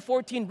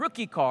 1914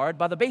 rookie card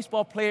by the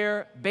baseball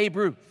player Babe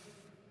Ruth.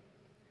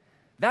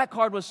 That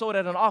card was sold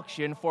at an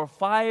auction for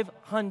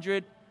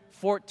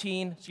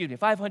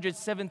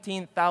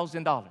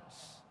 $517,000.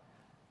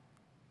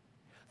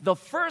 The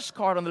first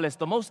card on the list,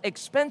 the most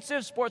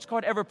expensive sports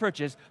card ever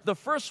purchased, the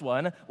first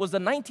one was the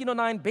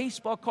 1909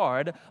 baseball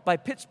card by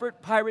Pittsburgh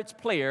Pirates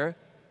player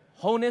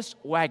Honus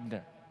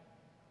Wagner.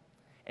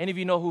 Any of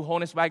you know who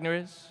Honus Wagner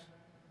is?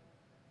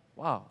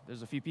 Wow,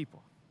 there's a few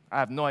people. I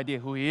have no idea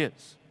who he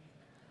is.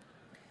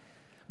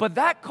 But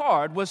that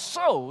card was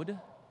sold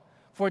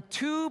for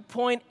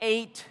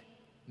 $2.8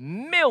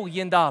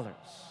 million.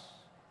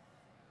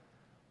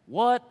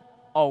 What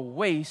a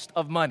waste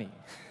of money.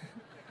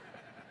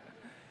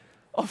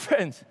 Oh,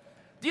 friends,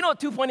 do you know what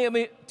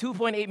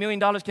 $2.8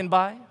 million can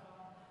buy?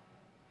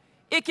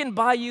 It can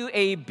buy you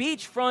a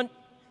beachfront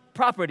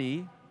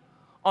property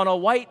on a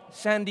white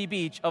sandy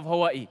beach of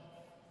Hawaii.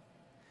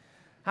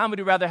 How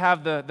many would rather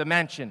have the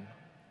mansion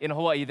in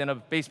Hawaii than a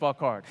baseball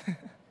card?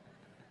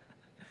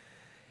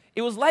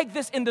 It was like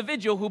this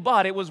individual who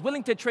bought it was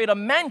willing to trade a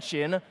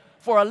mansion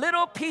for a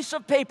little piece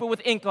of paper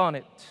with ink on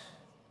it.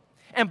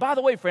 And by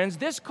the way, friends,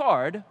 this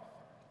card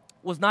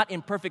was not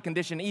in perfect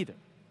condition either.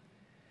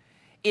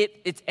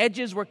 Its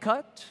edges were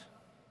cut.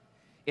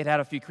 It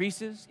had a few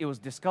creases. It was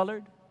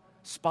discolored,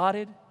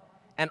 spotted,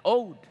 and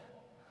old.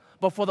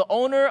 But for the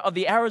owner of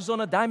the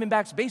Arizona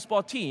Diamondbacks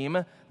baseball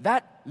team,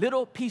 that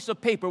little piece of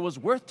paper was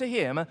worth to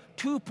him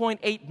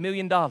 $2.8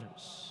 million.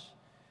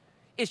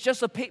 It's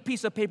just a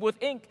piece of paper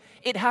with ink.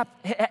 It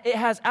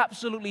has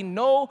absolutely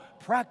no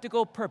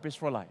practical purpose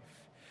for life.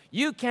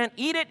 You can't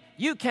eat it,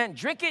 you can't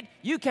drink it,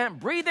 you can't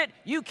breathe it,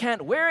 you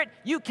can't wear it,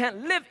 you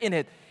can't live in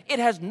it. It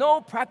has no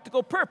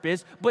practical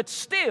purpose, but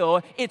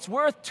still, it's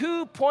worth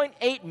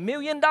 $2.8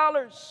 million.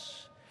 Now,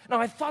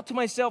 I thought to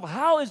myself,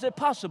 how is it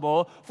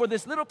possible for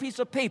this little piece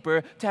of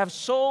paper to have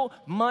so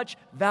much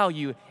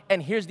value?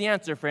 And here's the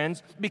answer,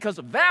 friends. Because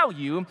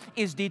value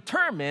is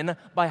determined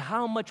by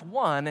how much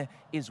one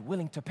is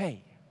willing to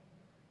pay.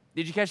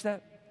 Did you catch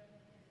that?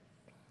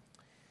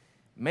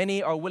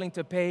 Many are willing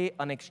to pay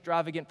an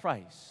extravagant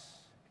price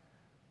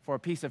for a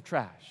piece of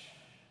trash.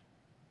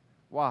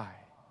 Why?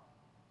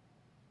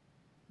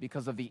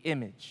 Because of the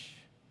image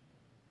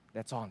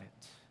that's on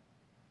it.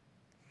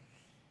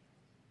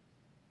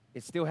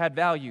 It still had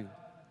value,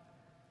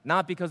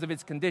 not because of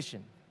its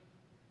condition,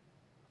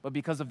 but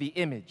because of the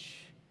image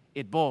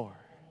it bore.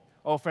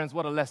 Oh, friends,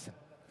 what a lesson.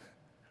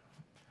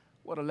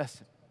 What a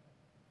lesson.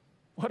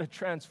 What a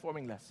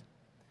transforming lesson.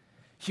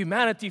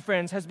 Humanity,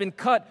 friends, has been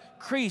cut,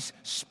 creased,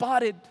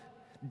 spotted,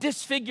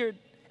 disfigured,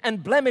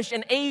 and blemished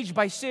and aged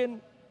by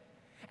sin.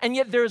 And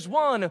yet there's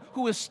one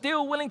who is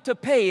still willing to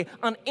pay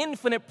an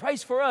infinite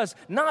price for us,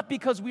 not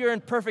because we are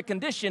in perfect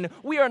condition.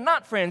 We are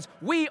not, friends.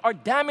 We are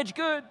damaged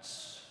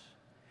goods.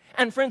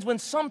 And friends, when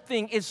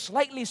something is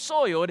slightly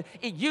soiled,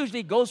 it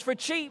usually goes for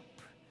cheap.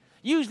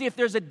 Usually if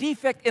there's a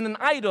defect in an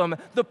item,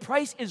 the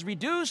price is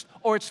reduced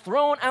or it's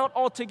thrown out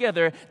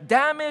altogether.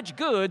 Damaged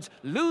goods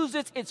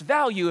loses its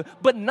value,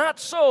 but not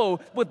so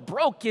with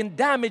broken,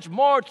 damaged,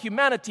 marred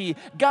humanity.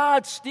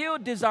 God still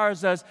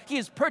desires us. He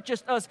has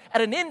purchased us at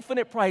an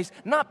infinite price,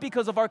 not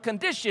because of our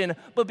condition,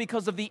 but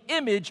because of the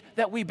image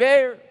that we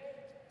bear.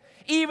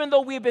 Even though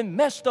we've been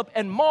messed up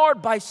and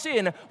marred by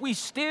sin, we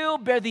still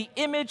bear the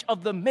image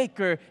of the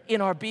Maker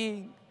in our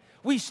being.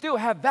 We still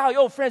have value.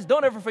 Oh, friends,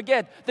 don't ever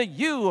forget that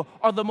you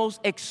are the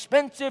most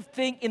expensive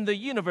thing in the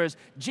universe.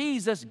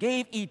 Jesus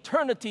gave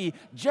eternity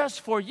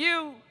just for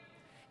you,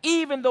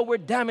 even though we're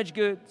damaged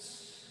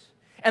goods.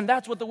 And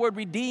that's what the word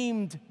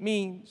redeemed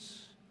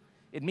means.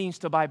 It means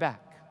to buy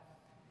back.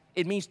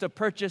 It means to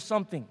purchase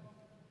something.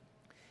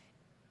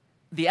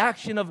 The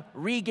action of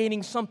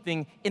regaining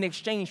something in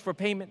exchange for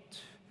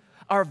payment.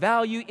 Our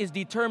value is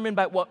determined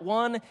by what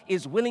one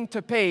is willing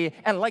to pay.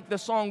 And like the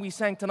song we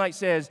sang tonight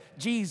says,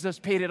 Jesus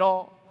paid it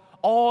all.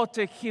 All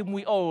to him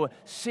we owe.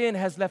 Sin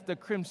has left a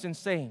crimson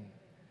stain,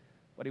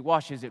 but he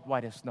washes it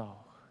white as snow.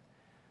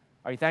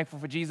 Are you thankful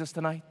for Jesus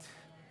tonight?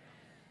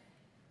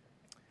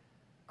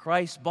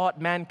 Christ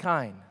bought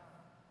mankind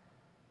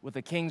with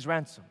a king's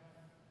ransom,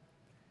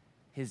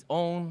 his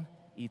own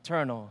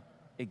eternal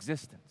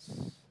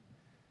existence.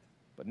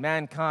 But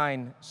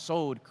mankind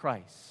sold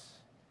Christ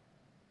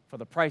for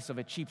the price of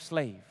a cheap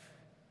slave,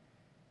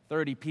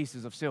 30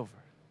 pieces of silver.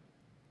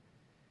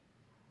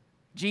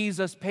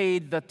 Jesus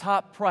paid the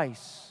top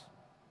price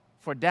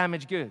for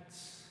damaged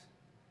goods.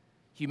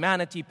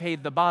 Humanity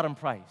paid the bottom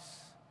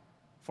price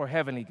for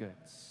heavenly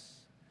goods.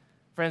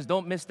 Friends,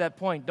 don't miss that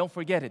point. Don't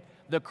forget it.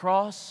 The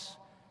cross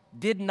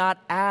did not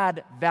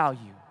add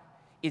value.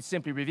 It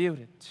simply revealed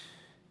it.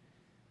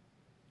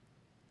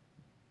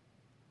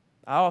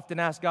 I often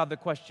ask God the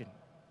question,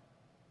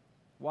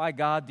 why,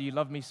 God, do you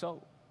love me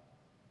so?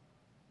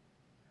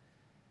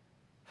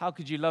 How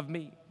could you love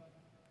me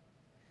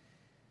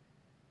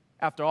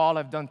after all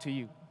I've done to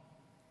you?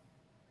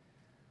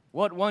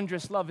 What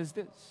wondrous love is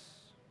this?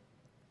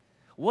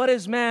 What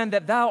is man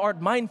that thou art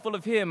mindful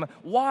of him?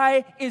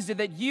 Why is it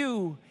that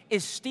you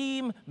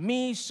esteem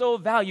me so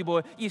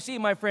valuable? You see,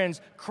 my friends,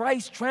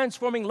 Christ's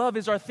transforming love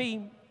is our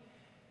theme.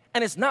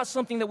 And it's not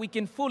something that we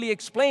can fully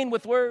explain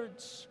with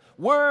words.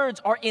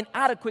 Words are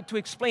inadequate to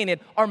explain it.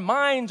 Our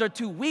minds are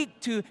too weak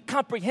to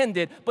comprehend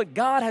it. But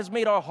God has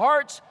made our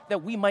hearts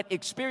that we might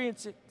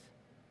experience it.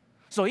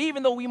 So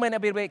even though we might not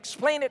be able to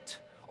explain it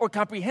or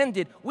comprehend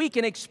it, we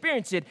can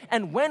experience it.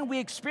 And when we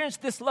experience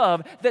this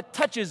love that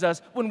touches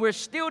us when we're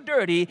still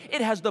dirty,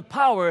 it has the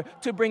power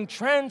to bring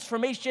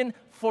transformation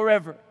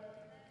forever.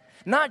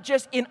 not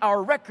just in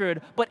our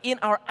record, but in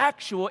our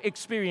actual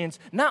experience.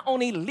 Not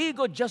only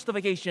legal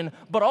justification,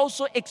 but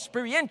also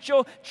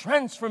experiential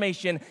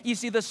transformation. You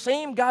see, the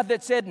same God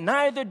that said,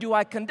 neither do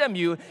I condemn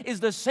you, is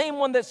the same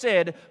one that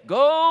said,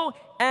 go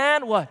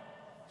and what?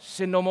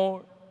 Sin no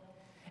more.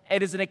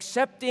 It is an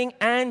accepting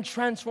and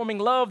transforming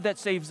love that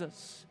saves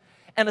us.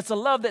 And it's a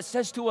love that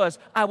says to us,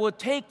 I will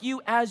take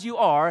you as you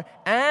are,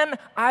 and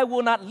I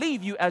will not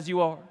leave you as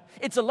you are.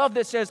 It's a love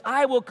that says,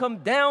 I will come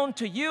down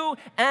to you,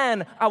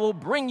 and I will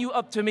bring you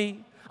up to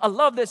me. A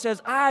love that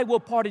says, I will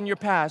pardon your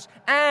past,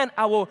 and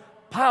I will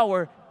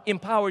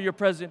empower your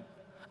present.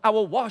 I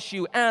will wash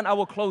you, and I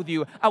will clothe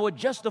you. I will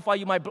justify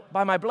you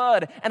by my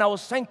blood, and I will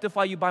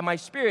sanctify you by my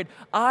spirit.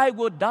 I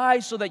will die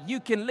so that you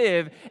can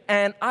live,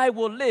 and I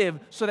will live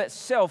so that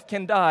self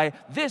can die.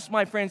 This,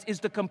 my friends, is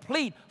the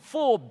complete,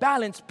 full,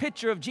 balanced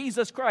picture of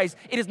Jesus Christ.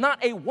 It is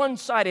not a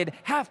one-sided,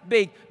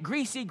 half-baked,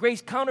 greasy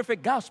grace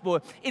counterfeit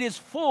gospel. It is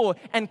full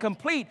and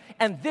complete,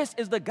 and this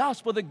is the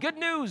gospel, the good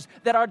news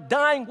that our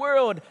dying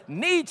world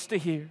needs to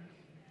hear.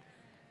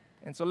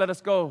 And so let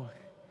us go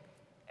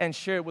and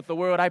share it with the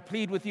world. I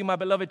plead with you, my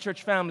beloved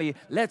church family,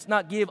 let's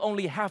not give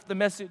only half the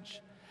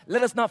message.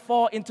 Let us not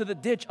fall into the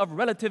ditch of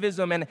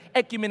relativism and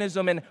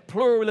ecumenism and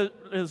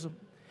pluralism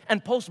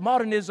and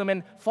postmodernism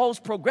and false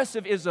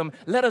progressivism.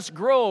 Let us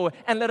grow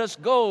and let us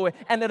go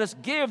and let us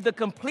give the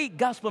complete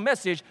gospel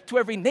message to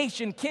every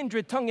nation,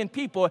 kindred, tongue, and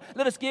people.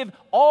 Let us give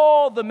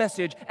all the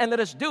message and let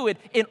us do it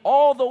in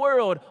all the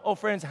world. Oh,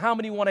 friends, how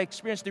many want to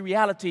experience the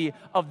reality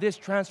of this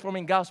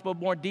transforming gospel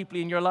more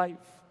deeply in your life?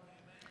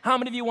 How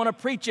many of you want to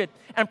preach it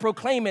and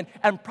proclaim it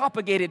and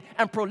propagate it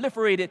and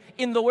proliferate it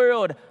in the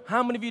world?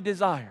 How many of you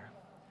desire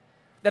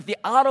that the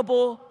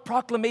audible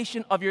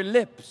proclamation of your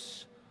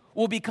lips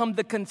will become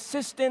the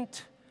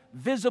consistent,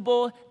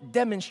 visible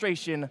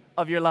demonstration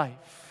of your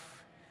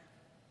life?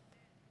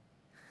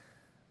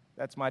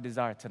 That's my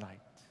desire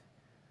tonight.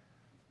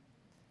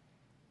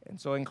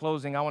 And so in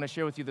closing, I want to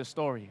share with you the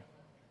story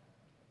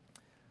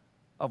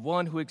of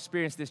one who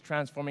experienced this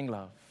transforming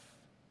love.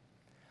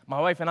 My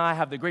wife and I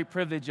have the great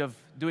privilege of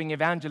doing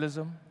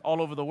evangelism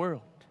all over the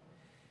world.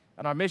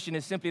 And our mission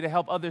is simply to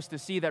help others to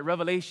see that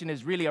revelation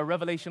is really a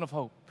revelation of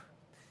hope.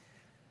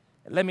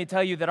 And let me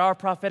tell you that our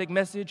prophetic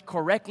message,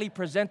 correctly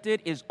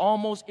presented, is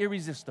almost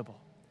irresistible.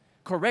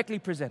 Correctly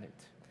presented.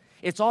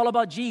 It's all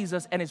about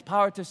Jesus and His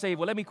power to save.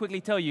 Well, let me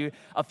quickly tell you,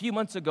 a few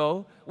months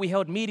ago, we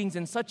held meetings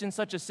in such and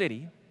such a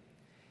city,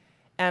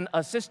 and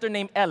a sister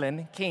named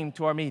Ellen came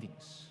to our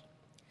meetings.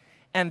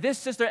 And this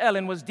sister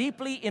Ellen was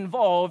deeply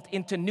involved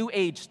into New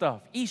Age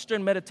stuff,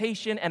 Eastern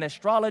meditation and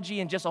astrology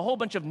and just a whole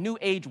bunch of New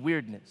Age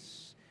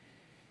weirdness.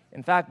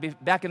 In fact,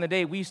 back in the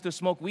day, we used to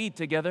smoke weed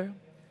together.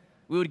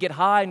 We would get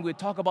high and we would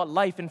talk about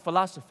life and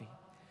philosophy.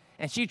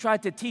 And she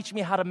tried to teach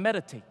me how to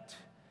meditate,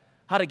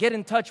 how to get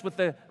in touch with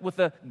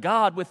the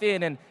God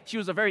within. And she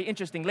was a very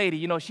interesting lady.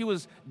 You know, she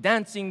was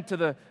dancing to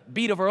the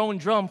beat of her own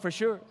drum for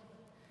sure.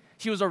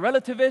 She was a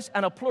relativist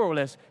and a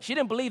pluralist. She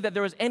didn't believe that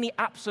there was any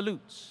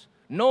absolutes.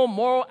 No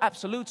moral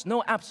absolutes,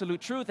 no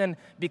absolute truth. And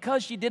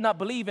because she did not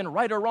believe in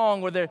right or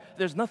wrong or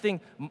there's nothing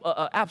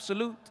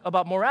absolute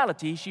about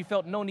morality, she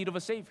felt no need of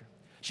a Savior.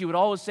 She would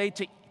always say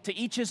to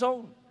each his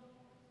own.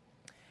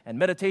 And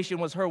meditation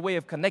was her way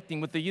of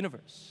connecting with the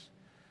universe.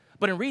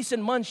 But in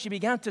recent months, she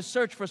began to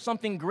search for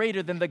something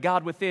greater than the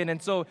God within.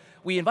 And so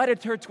we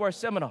invited her to our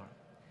seminar.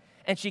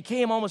 And she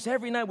came almost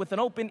every night with an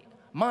open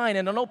mind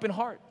and an open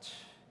heart.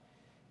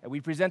 And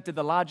we presented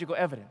the logical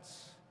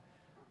evidence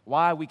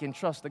why we can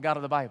trust the God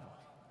of the Bible.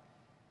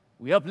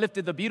 We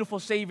uplifted the beautiful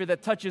Savior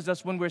that touches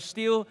us when we're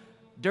still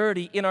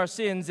dirty in our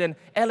sins. And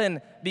Ellen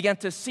began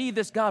to see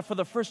this God for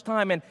the first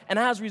time. And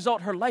as a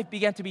result, her life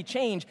began to be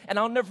changed. And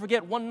I'll never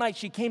forget, one night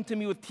she came to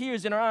me with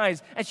tears in her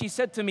eyes. And she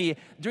said to me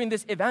during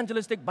this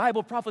evangelistic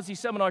Bible prophecy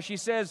seminar, she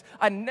says,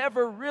 I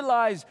never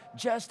realized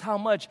just how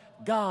much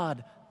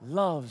God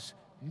loves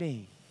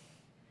me.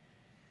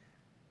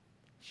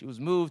 She was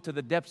moved to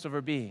the depths of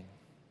her being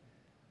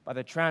by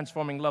the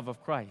transforming love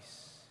of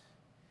Christ.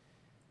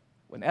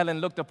 When Ellen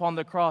looked upon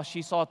the cross,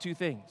 she saw two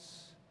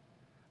things.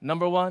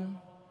 Number one,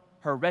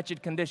 her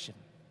wretched condition.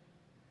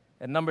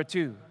 And number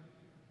two,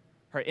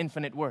 her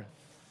infinite worth.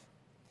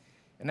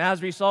 And as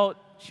a result,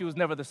 she was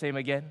never the same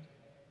again.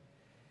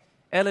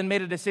 Ellen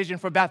made a decision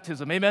for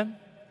baptism, amen?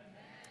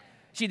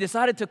 She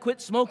decided to quit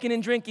smoking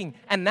and drinking,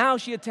 and now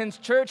she attends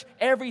church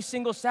every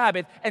single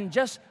Sabbath. And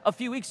just a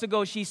few weeks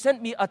ago, she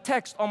sent me a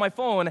text on my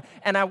phone,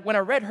 and when I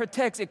read her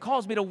text, it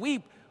caused me to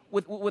weep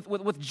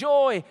with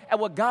joy at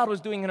what God was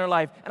doing in her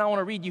life. And I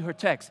want to read you her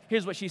text.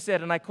 Here's what she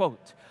said, and I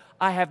quote,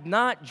 I have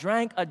not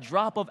drank a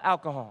drop of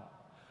alcohol,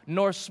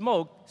 nor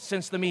smoked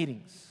since the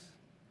meetings.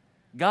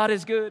 God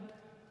is good.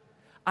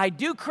 I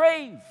do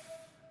crave,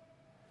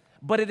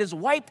 but it is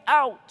wiped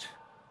out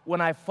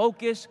when I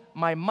focus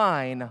my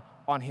mind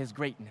on His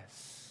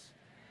greatness.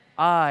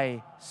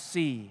 I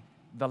see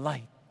the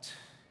light.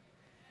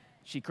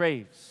 She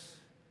craves,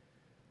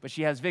 but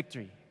she has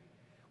victory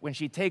when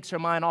she takes her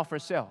mind off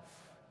herself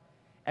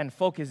and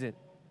focuses it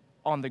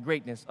on the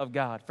greatness of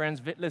God.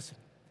 Friends, listen.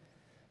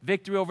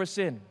 Victory over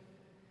sin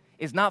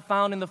is not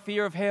found in the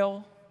fear of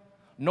hell,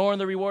 nor in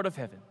the reward of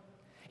heaven.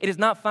 It is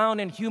not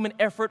found in human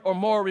effort or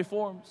moral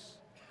reforms,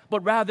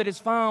 but rather it is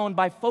found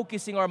by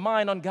focusing our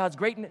mind on God's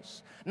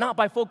greatness, not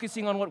by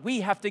focusing on what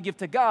we have to give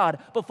to God,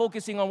 but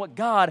focusing on what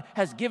God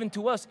has given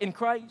to us in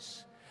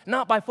Christ.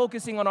 Not by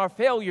focusing on our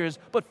failures,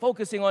 but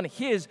focusing on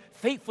His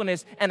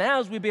faithfulness. And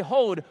as we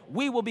behold,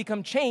 we will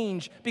become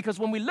changed, because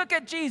when we look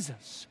at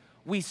Jesus,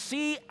 we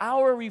see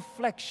our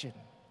reflection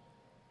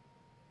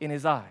in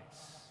His eyes.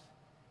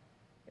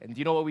 And do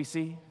you know what we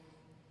see?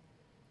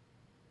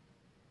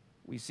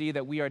 We see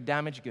that we are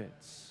damaged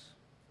goods.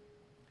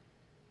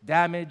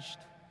 Damaged,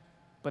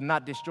 but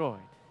not destroyed.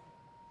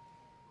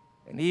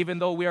 And even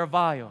though we are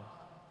vile,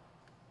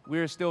 we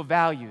are still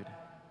valued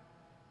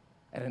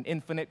at an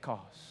infinite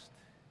cost.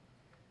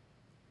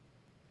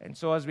 And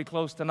so as we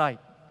close tonight,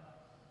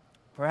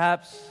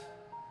 perhaps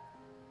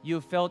you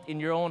have felt in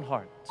your own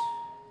heart,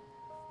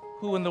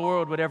 who in the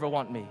world would ever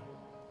want me?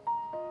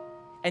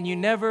 And you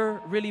never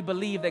really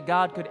believed that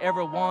God could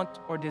ever want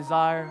or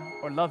desire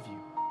or love you.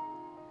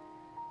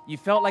 You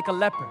felt like a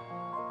leper,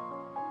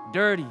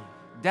 dirty,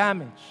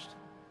 damaged,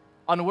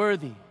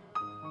 unworthy,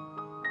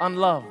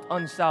 unloved,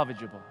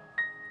 unsalvageable.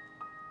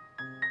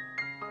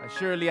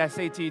 Surely I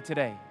say to you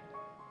today,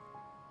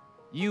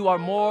 you are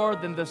more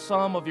than the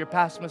sum of your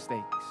past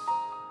mistakes.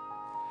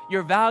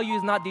 Your value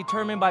is not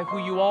determined by who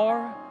you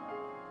are,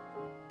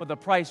 but the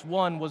price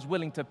one was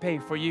willing to pay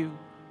for you.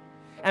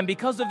 And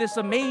because of this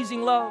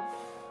amazing love,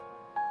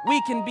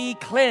 we can be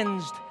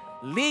cleansed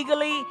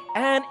legally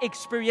and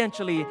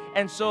experientially.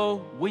 And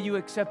so, will you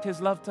accept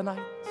His love tonight?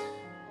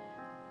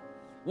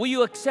 Will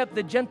you accept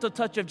the gentle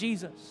touch of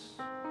Jesus?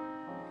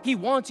 He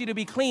wants you to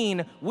be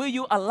clean. Will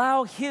you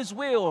allow His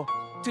will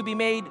to be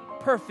made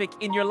perfect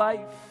in your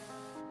life?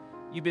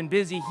 You've been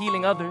busy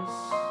healing others,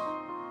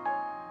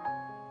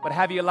 but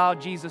have you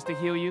allowed Jesus to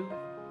heal you?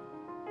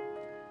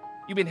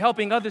 You've been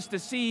helping others to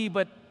see,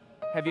 but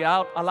have you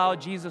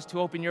allowed Jesus to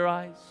open your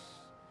eyes?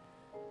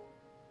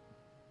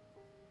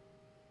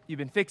 You've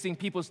been fixing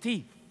people's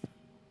teeth,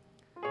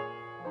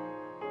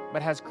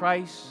 but has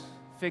Christ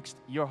fixed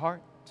your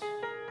heart?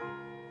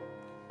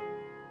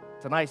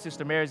 Tonight,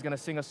 Sister Mary's going to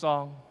sing a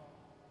song,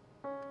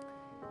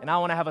 and I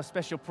want to have a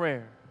special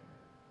prayer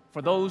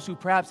for those who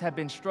perhaps have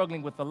been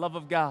struggling with the love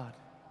of God,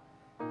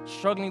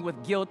 struggling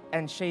with guilt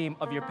and shame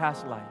of your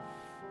past life.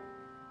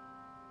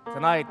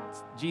 Tonight,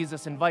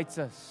 Jesus invites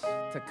us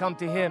to come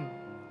to Him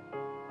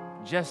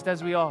just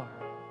as we are,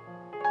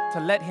 to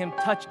let Him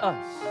touch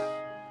us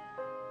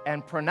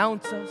and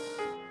pronounce us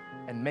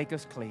and make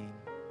us clean.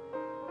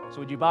 So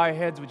would you bow your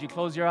heads? Would you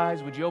close your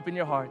eyes? Would you open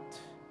your heart?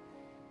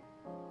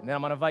 And then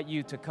I'm going to invite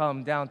you to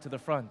come down to the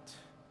front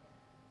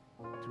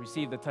to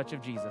receive the touch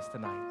of Jesus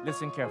tonight.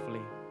 Listen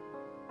carefully.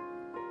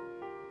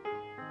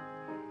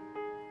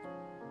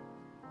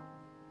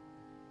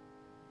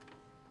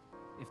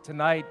 If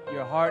tonight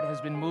your heart has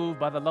been moved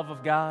by the love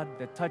of God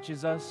that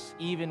touches us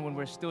even when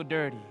we're still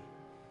dirty,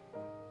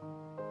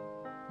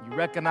 you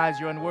recognize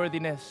your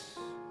unworthiness,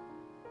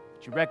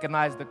 but you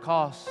recognize the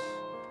cost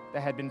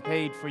that had been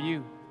paid for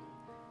you,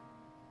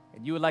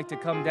 and you would like to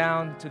come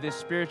down to this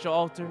spiritual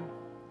altar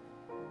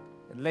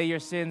and lay your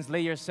sins,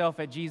 lay yourself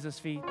at Jesus'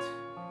 feet,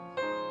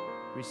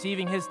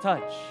 receiving His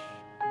touch,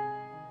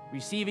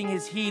 receiving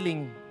His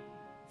healing,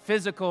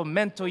 physical,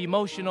 mental,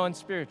 emotional, and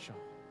spiritual.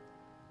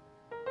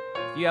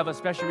 If you have a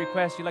special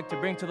request you'd like to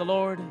bring to the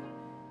Lord,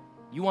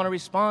 you want to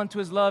respond to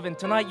His love, and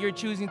tonight you're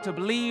choosing to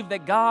believe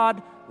that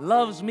God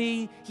loves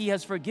me, He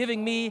has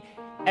forgiven me,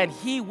 and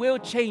He will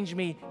change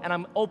me, and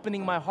I'm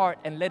opening my heart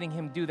and letting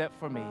Him do that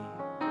for me.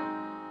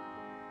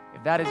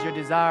 If that is your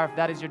desire, if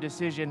that is your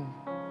decision,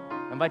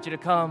 I invite you to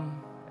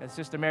come as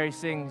Sister Mary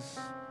sings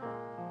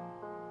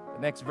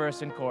the next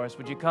verse and chorus.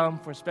 Would you come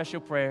for a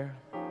special prayer?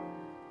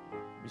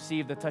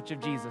 Receive the touch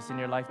of Jesus in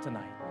your life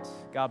tonight.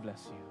 God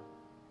bless you.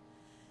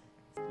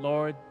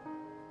 Lord,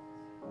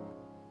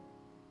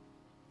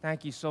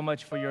 thank you so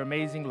much for your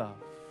amazing love.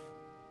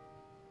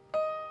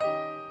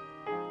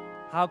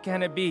 How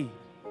can it be?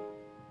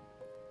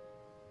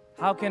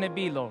 How can it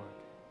be, Lord,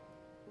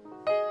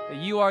 that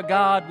you, our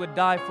God, would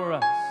die for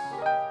us?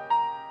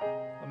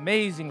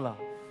 Amazing love.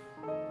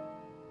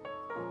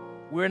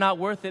 We're not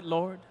worth it,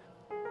 Lord.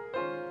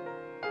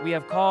 We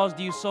have caused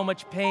you so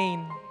much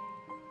pain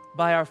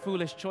by our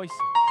foolish choices.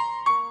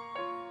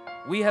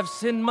 We have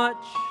sinned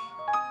much.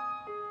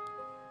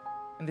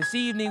 And this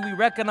evening we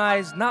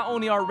recognize not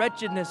only our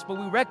wretchedness, but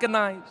we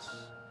recognize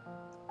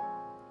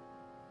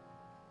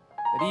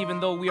that even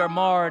though we are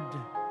marred,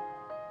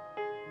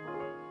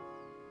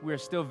 we are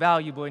still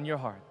valuable in your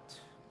heart.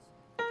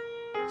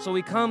 So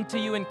we come to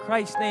you in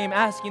Christ's name,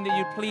 asking that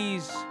you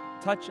please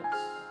touch us,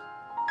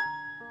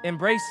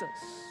 embrace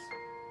us.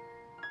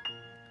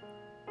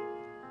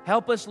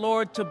 Help us,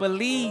 Lord, to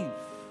believe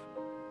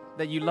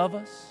that you love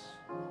us,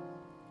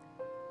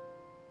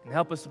 and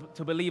help us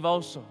to believe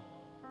also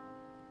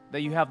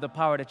that you have the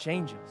power to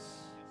change us.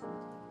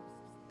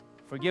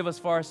 Forgive us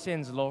for our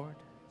sins, Lord.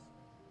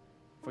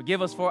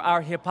 Forgive us for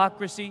our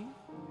hypocrisy.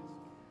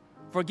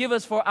 Forgive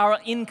us for our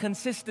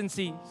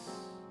inconsistencies.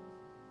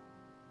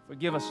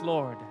 Forgive us,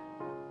 Lord.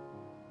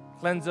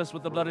 Cleanse us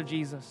with the blood of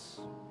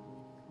Jesus.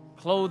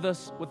 Clothe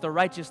us with the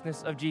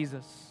righteousness of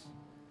Jesus.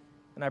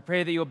 And I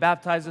pray that you'll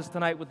baptize us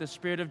tonight with the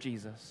Spirit of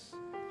Jesus.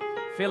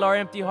 Fill our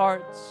empty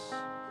hearts.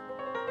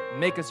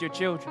 Make us your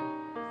children.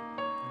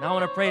 And I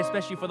want to pray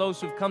especially for those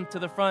who've come to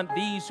the front,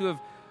 these who have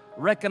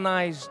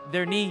recognized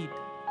their need,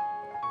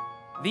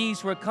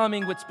 these who are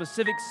coming with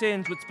specific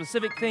sins, with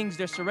specific things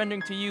they're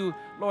surrendering to you.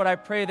 Lord, I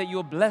pray that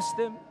you'll bless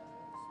them.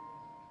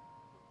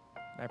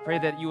 I pray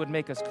that you would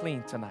make us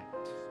clean tonight.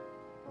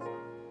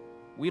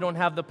 We don't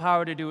have the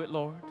power to do it,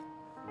 Lord.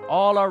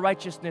 All our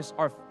righteousness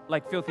are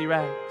like filthy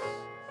rags.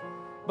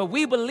 But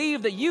we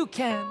believe that you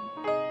can,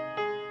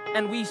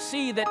 and we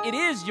see that it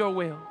is your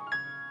will.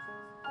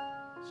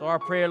 So our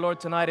prayer, Lord,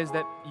 tonight is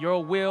that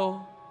your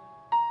will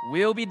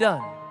be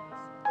done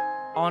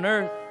on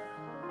earth,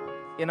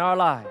 in our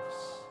lives,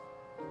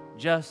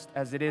 just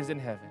as it is in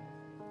heaven.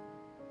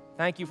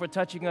 Thank you for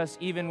touching us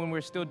even when we're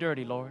still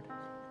dirty, Lord.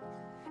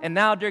 And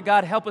now, dear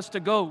God, help us to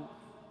go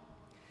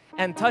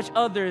and touch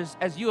others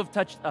as you have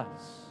touched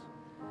us.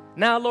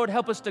 Now, Lord,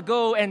 help us to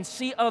go and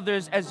see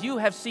others as you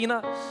have seen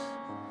us.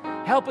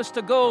 Help us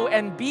to go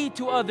and be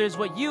to others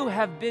what you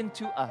have been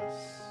to us.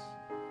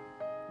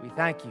 We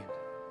thank you.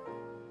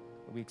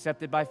 We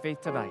accept it by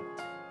faith tonight.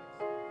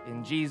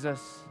 In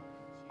Jesus'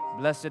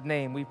 blessed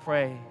name we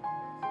pray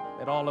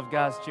that all of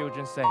God's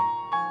children say,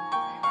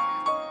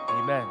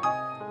 amen.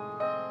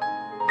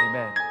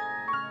 Amen.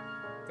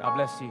 God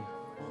bless you.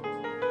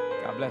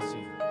 God bless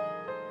you.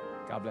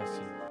 God bless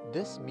you.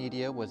 This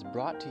media was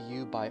brought to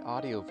you by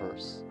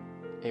Audioverse,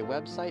 a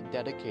website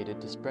dedicated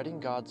to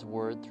spreading God's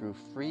Word through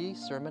free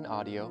sermon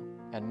audio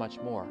and much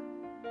more.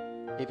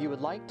 If you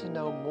would like to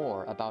know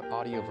more about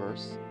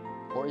Audioverse,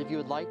 or if you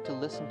would like to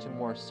listen to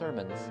more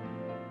sermons,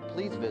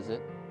 please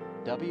visit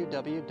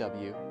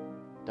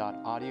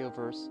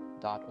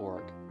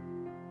www.audioverse.org.